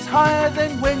spirits higher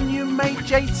than when you made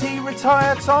JT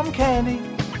retire. Tom Kenny.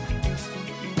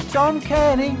 Tom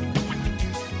Kenny.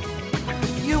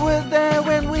 You were there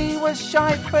when we were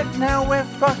shite, but now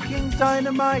we're fucking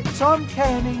dynamite. Tom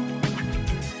Kenny.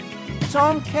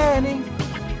 Tom Kenny.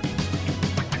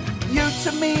 You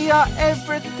to me are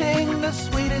everything, the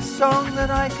sweetest song that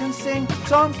I can sing.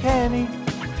 Tom Kenny.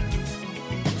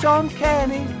 Tom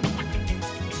Kenny.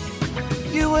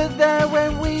 You were there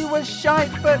when we were shite,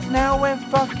 but now we're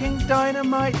fucking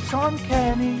dynamite. Tom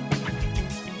Kenny.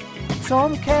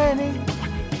 Tom Kenny.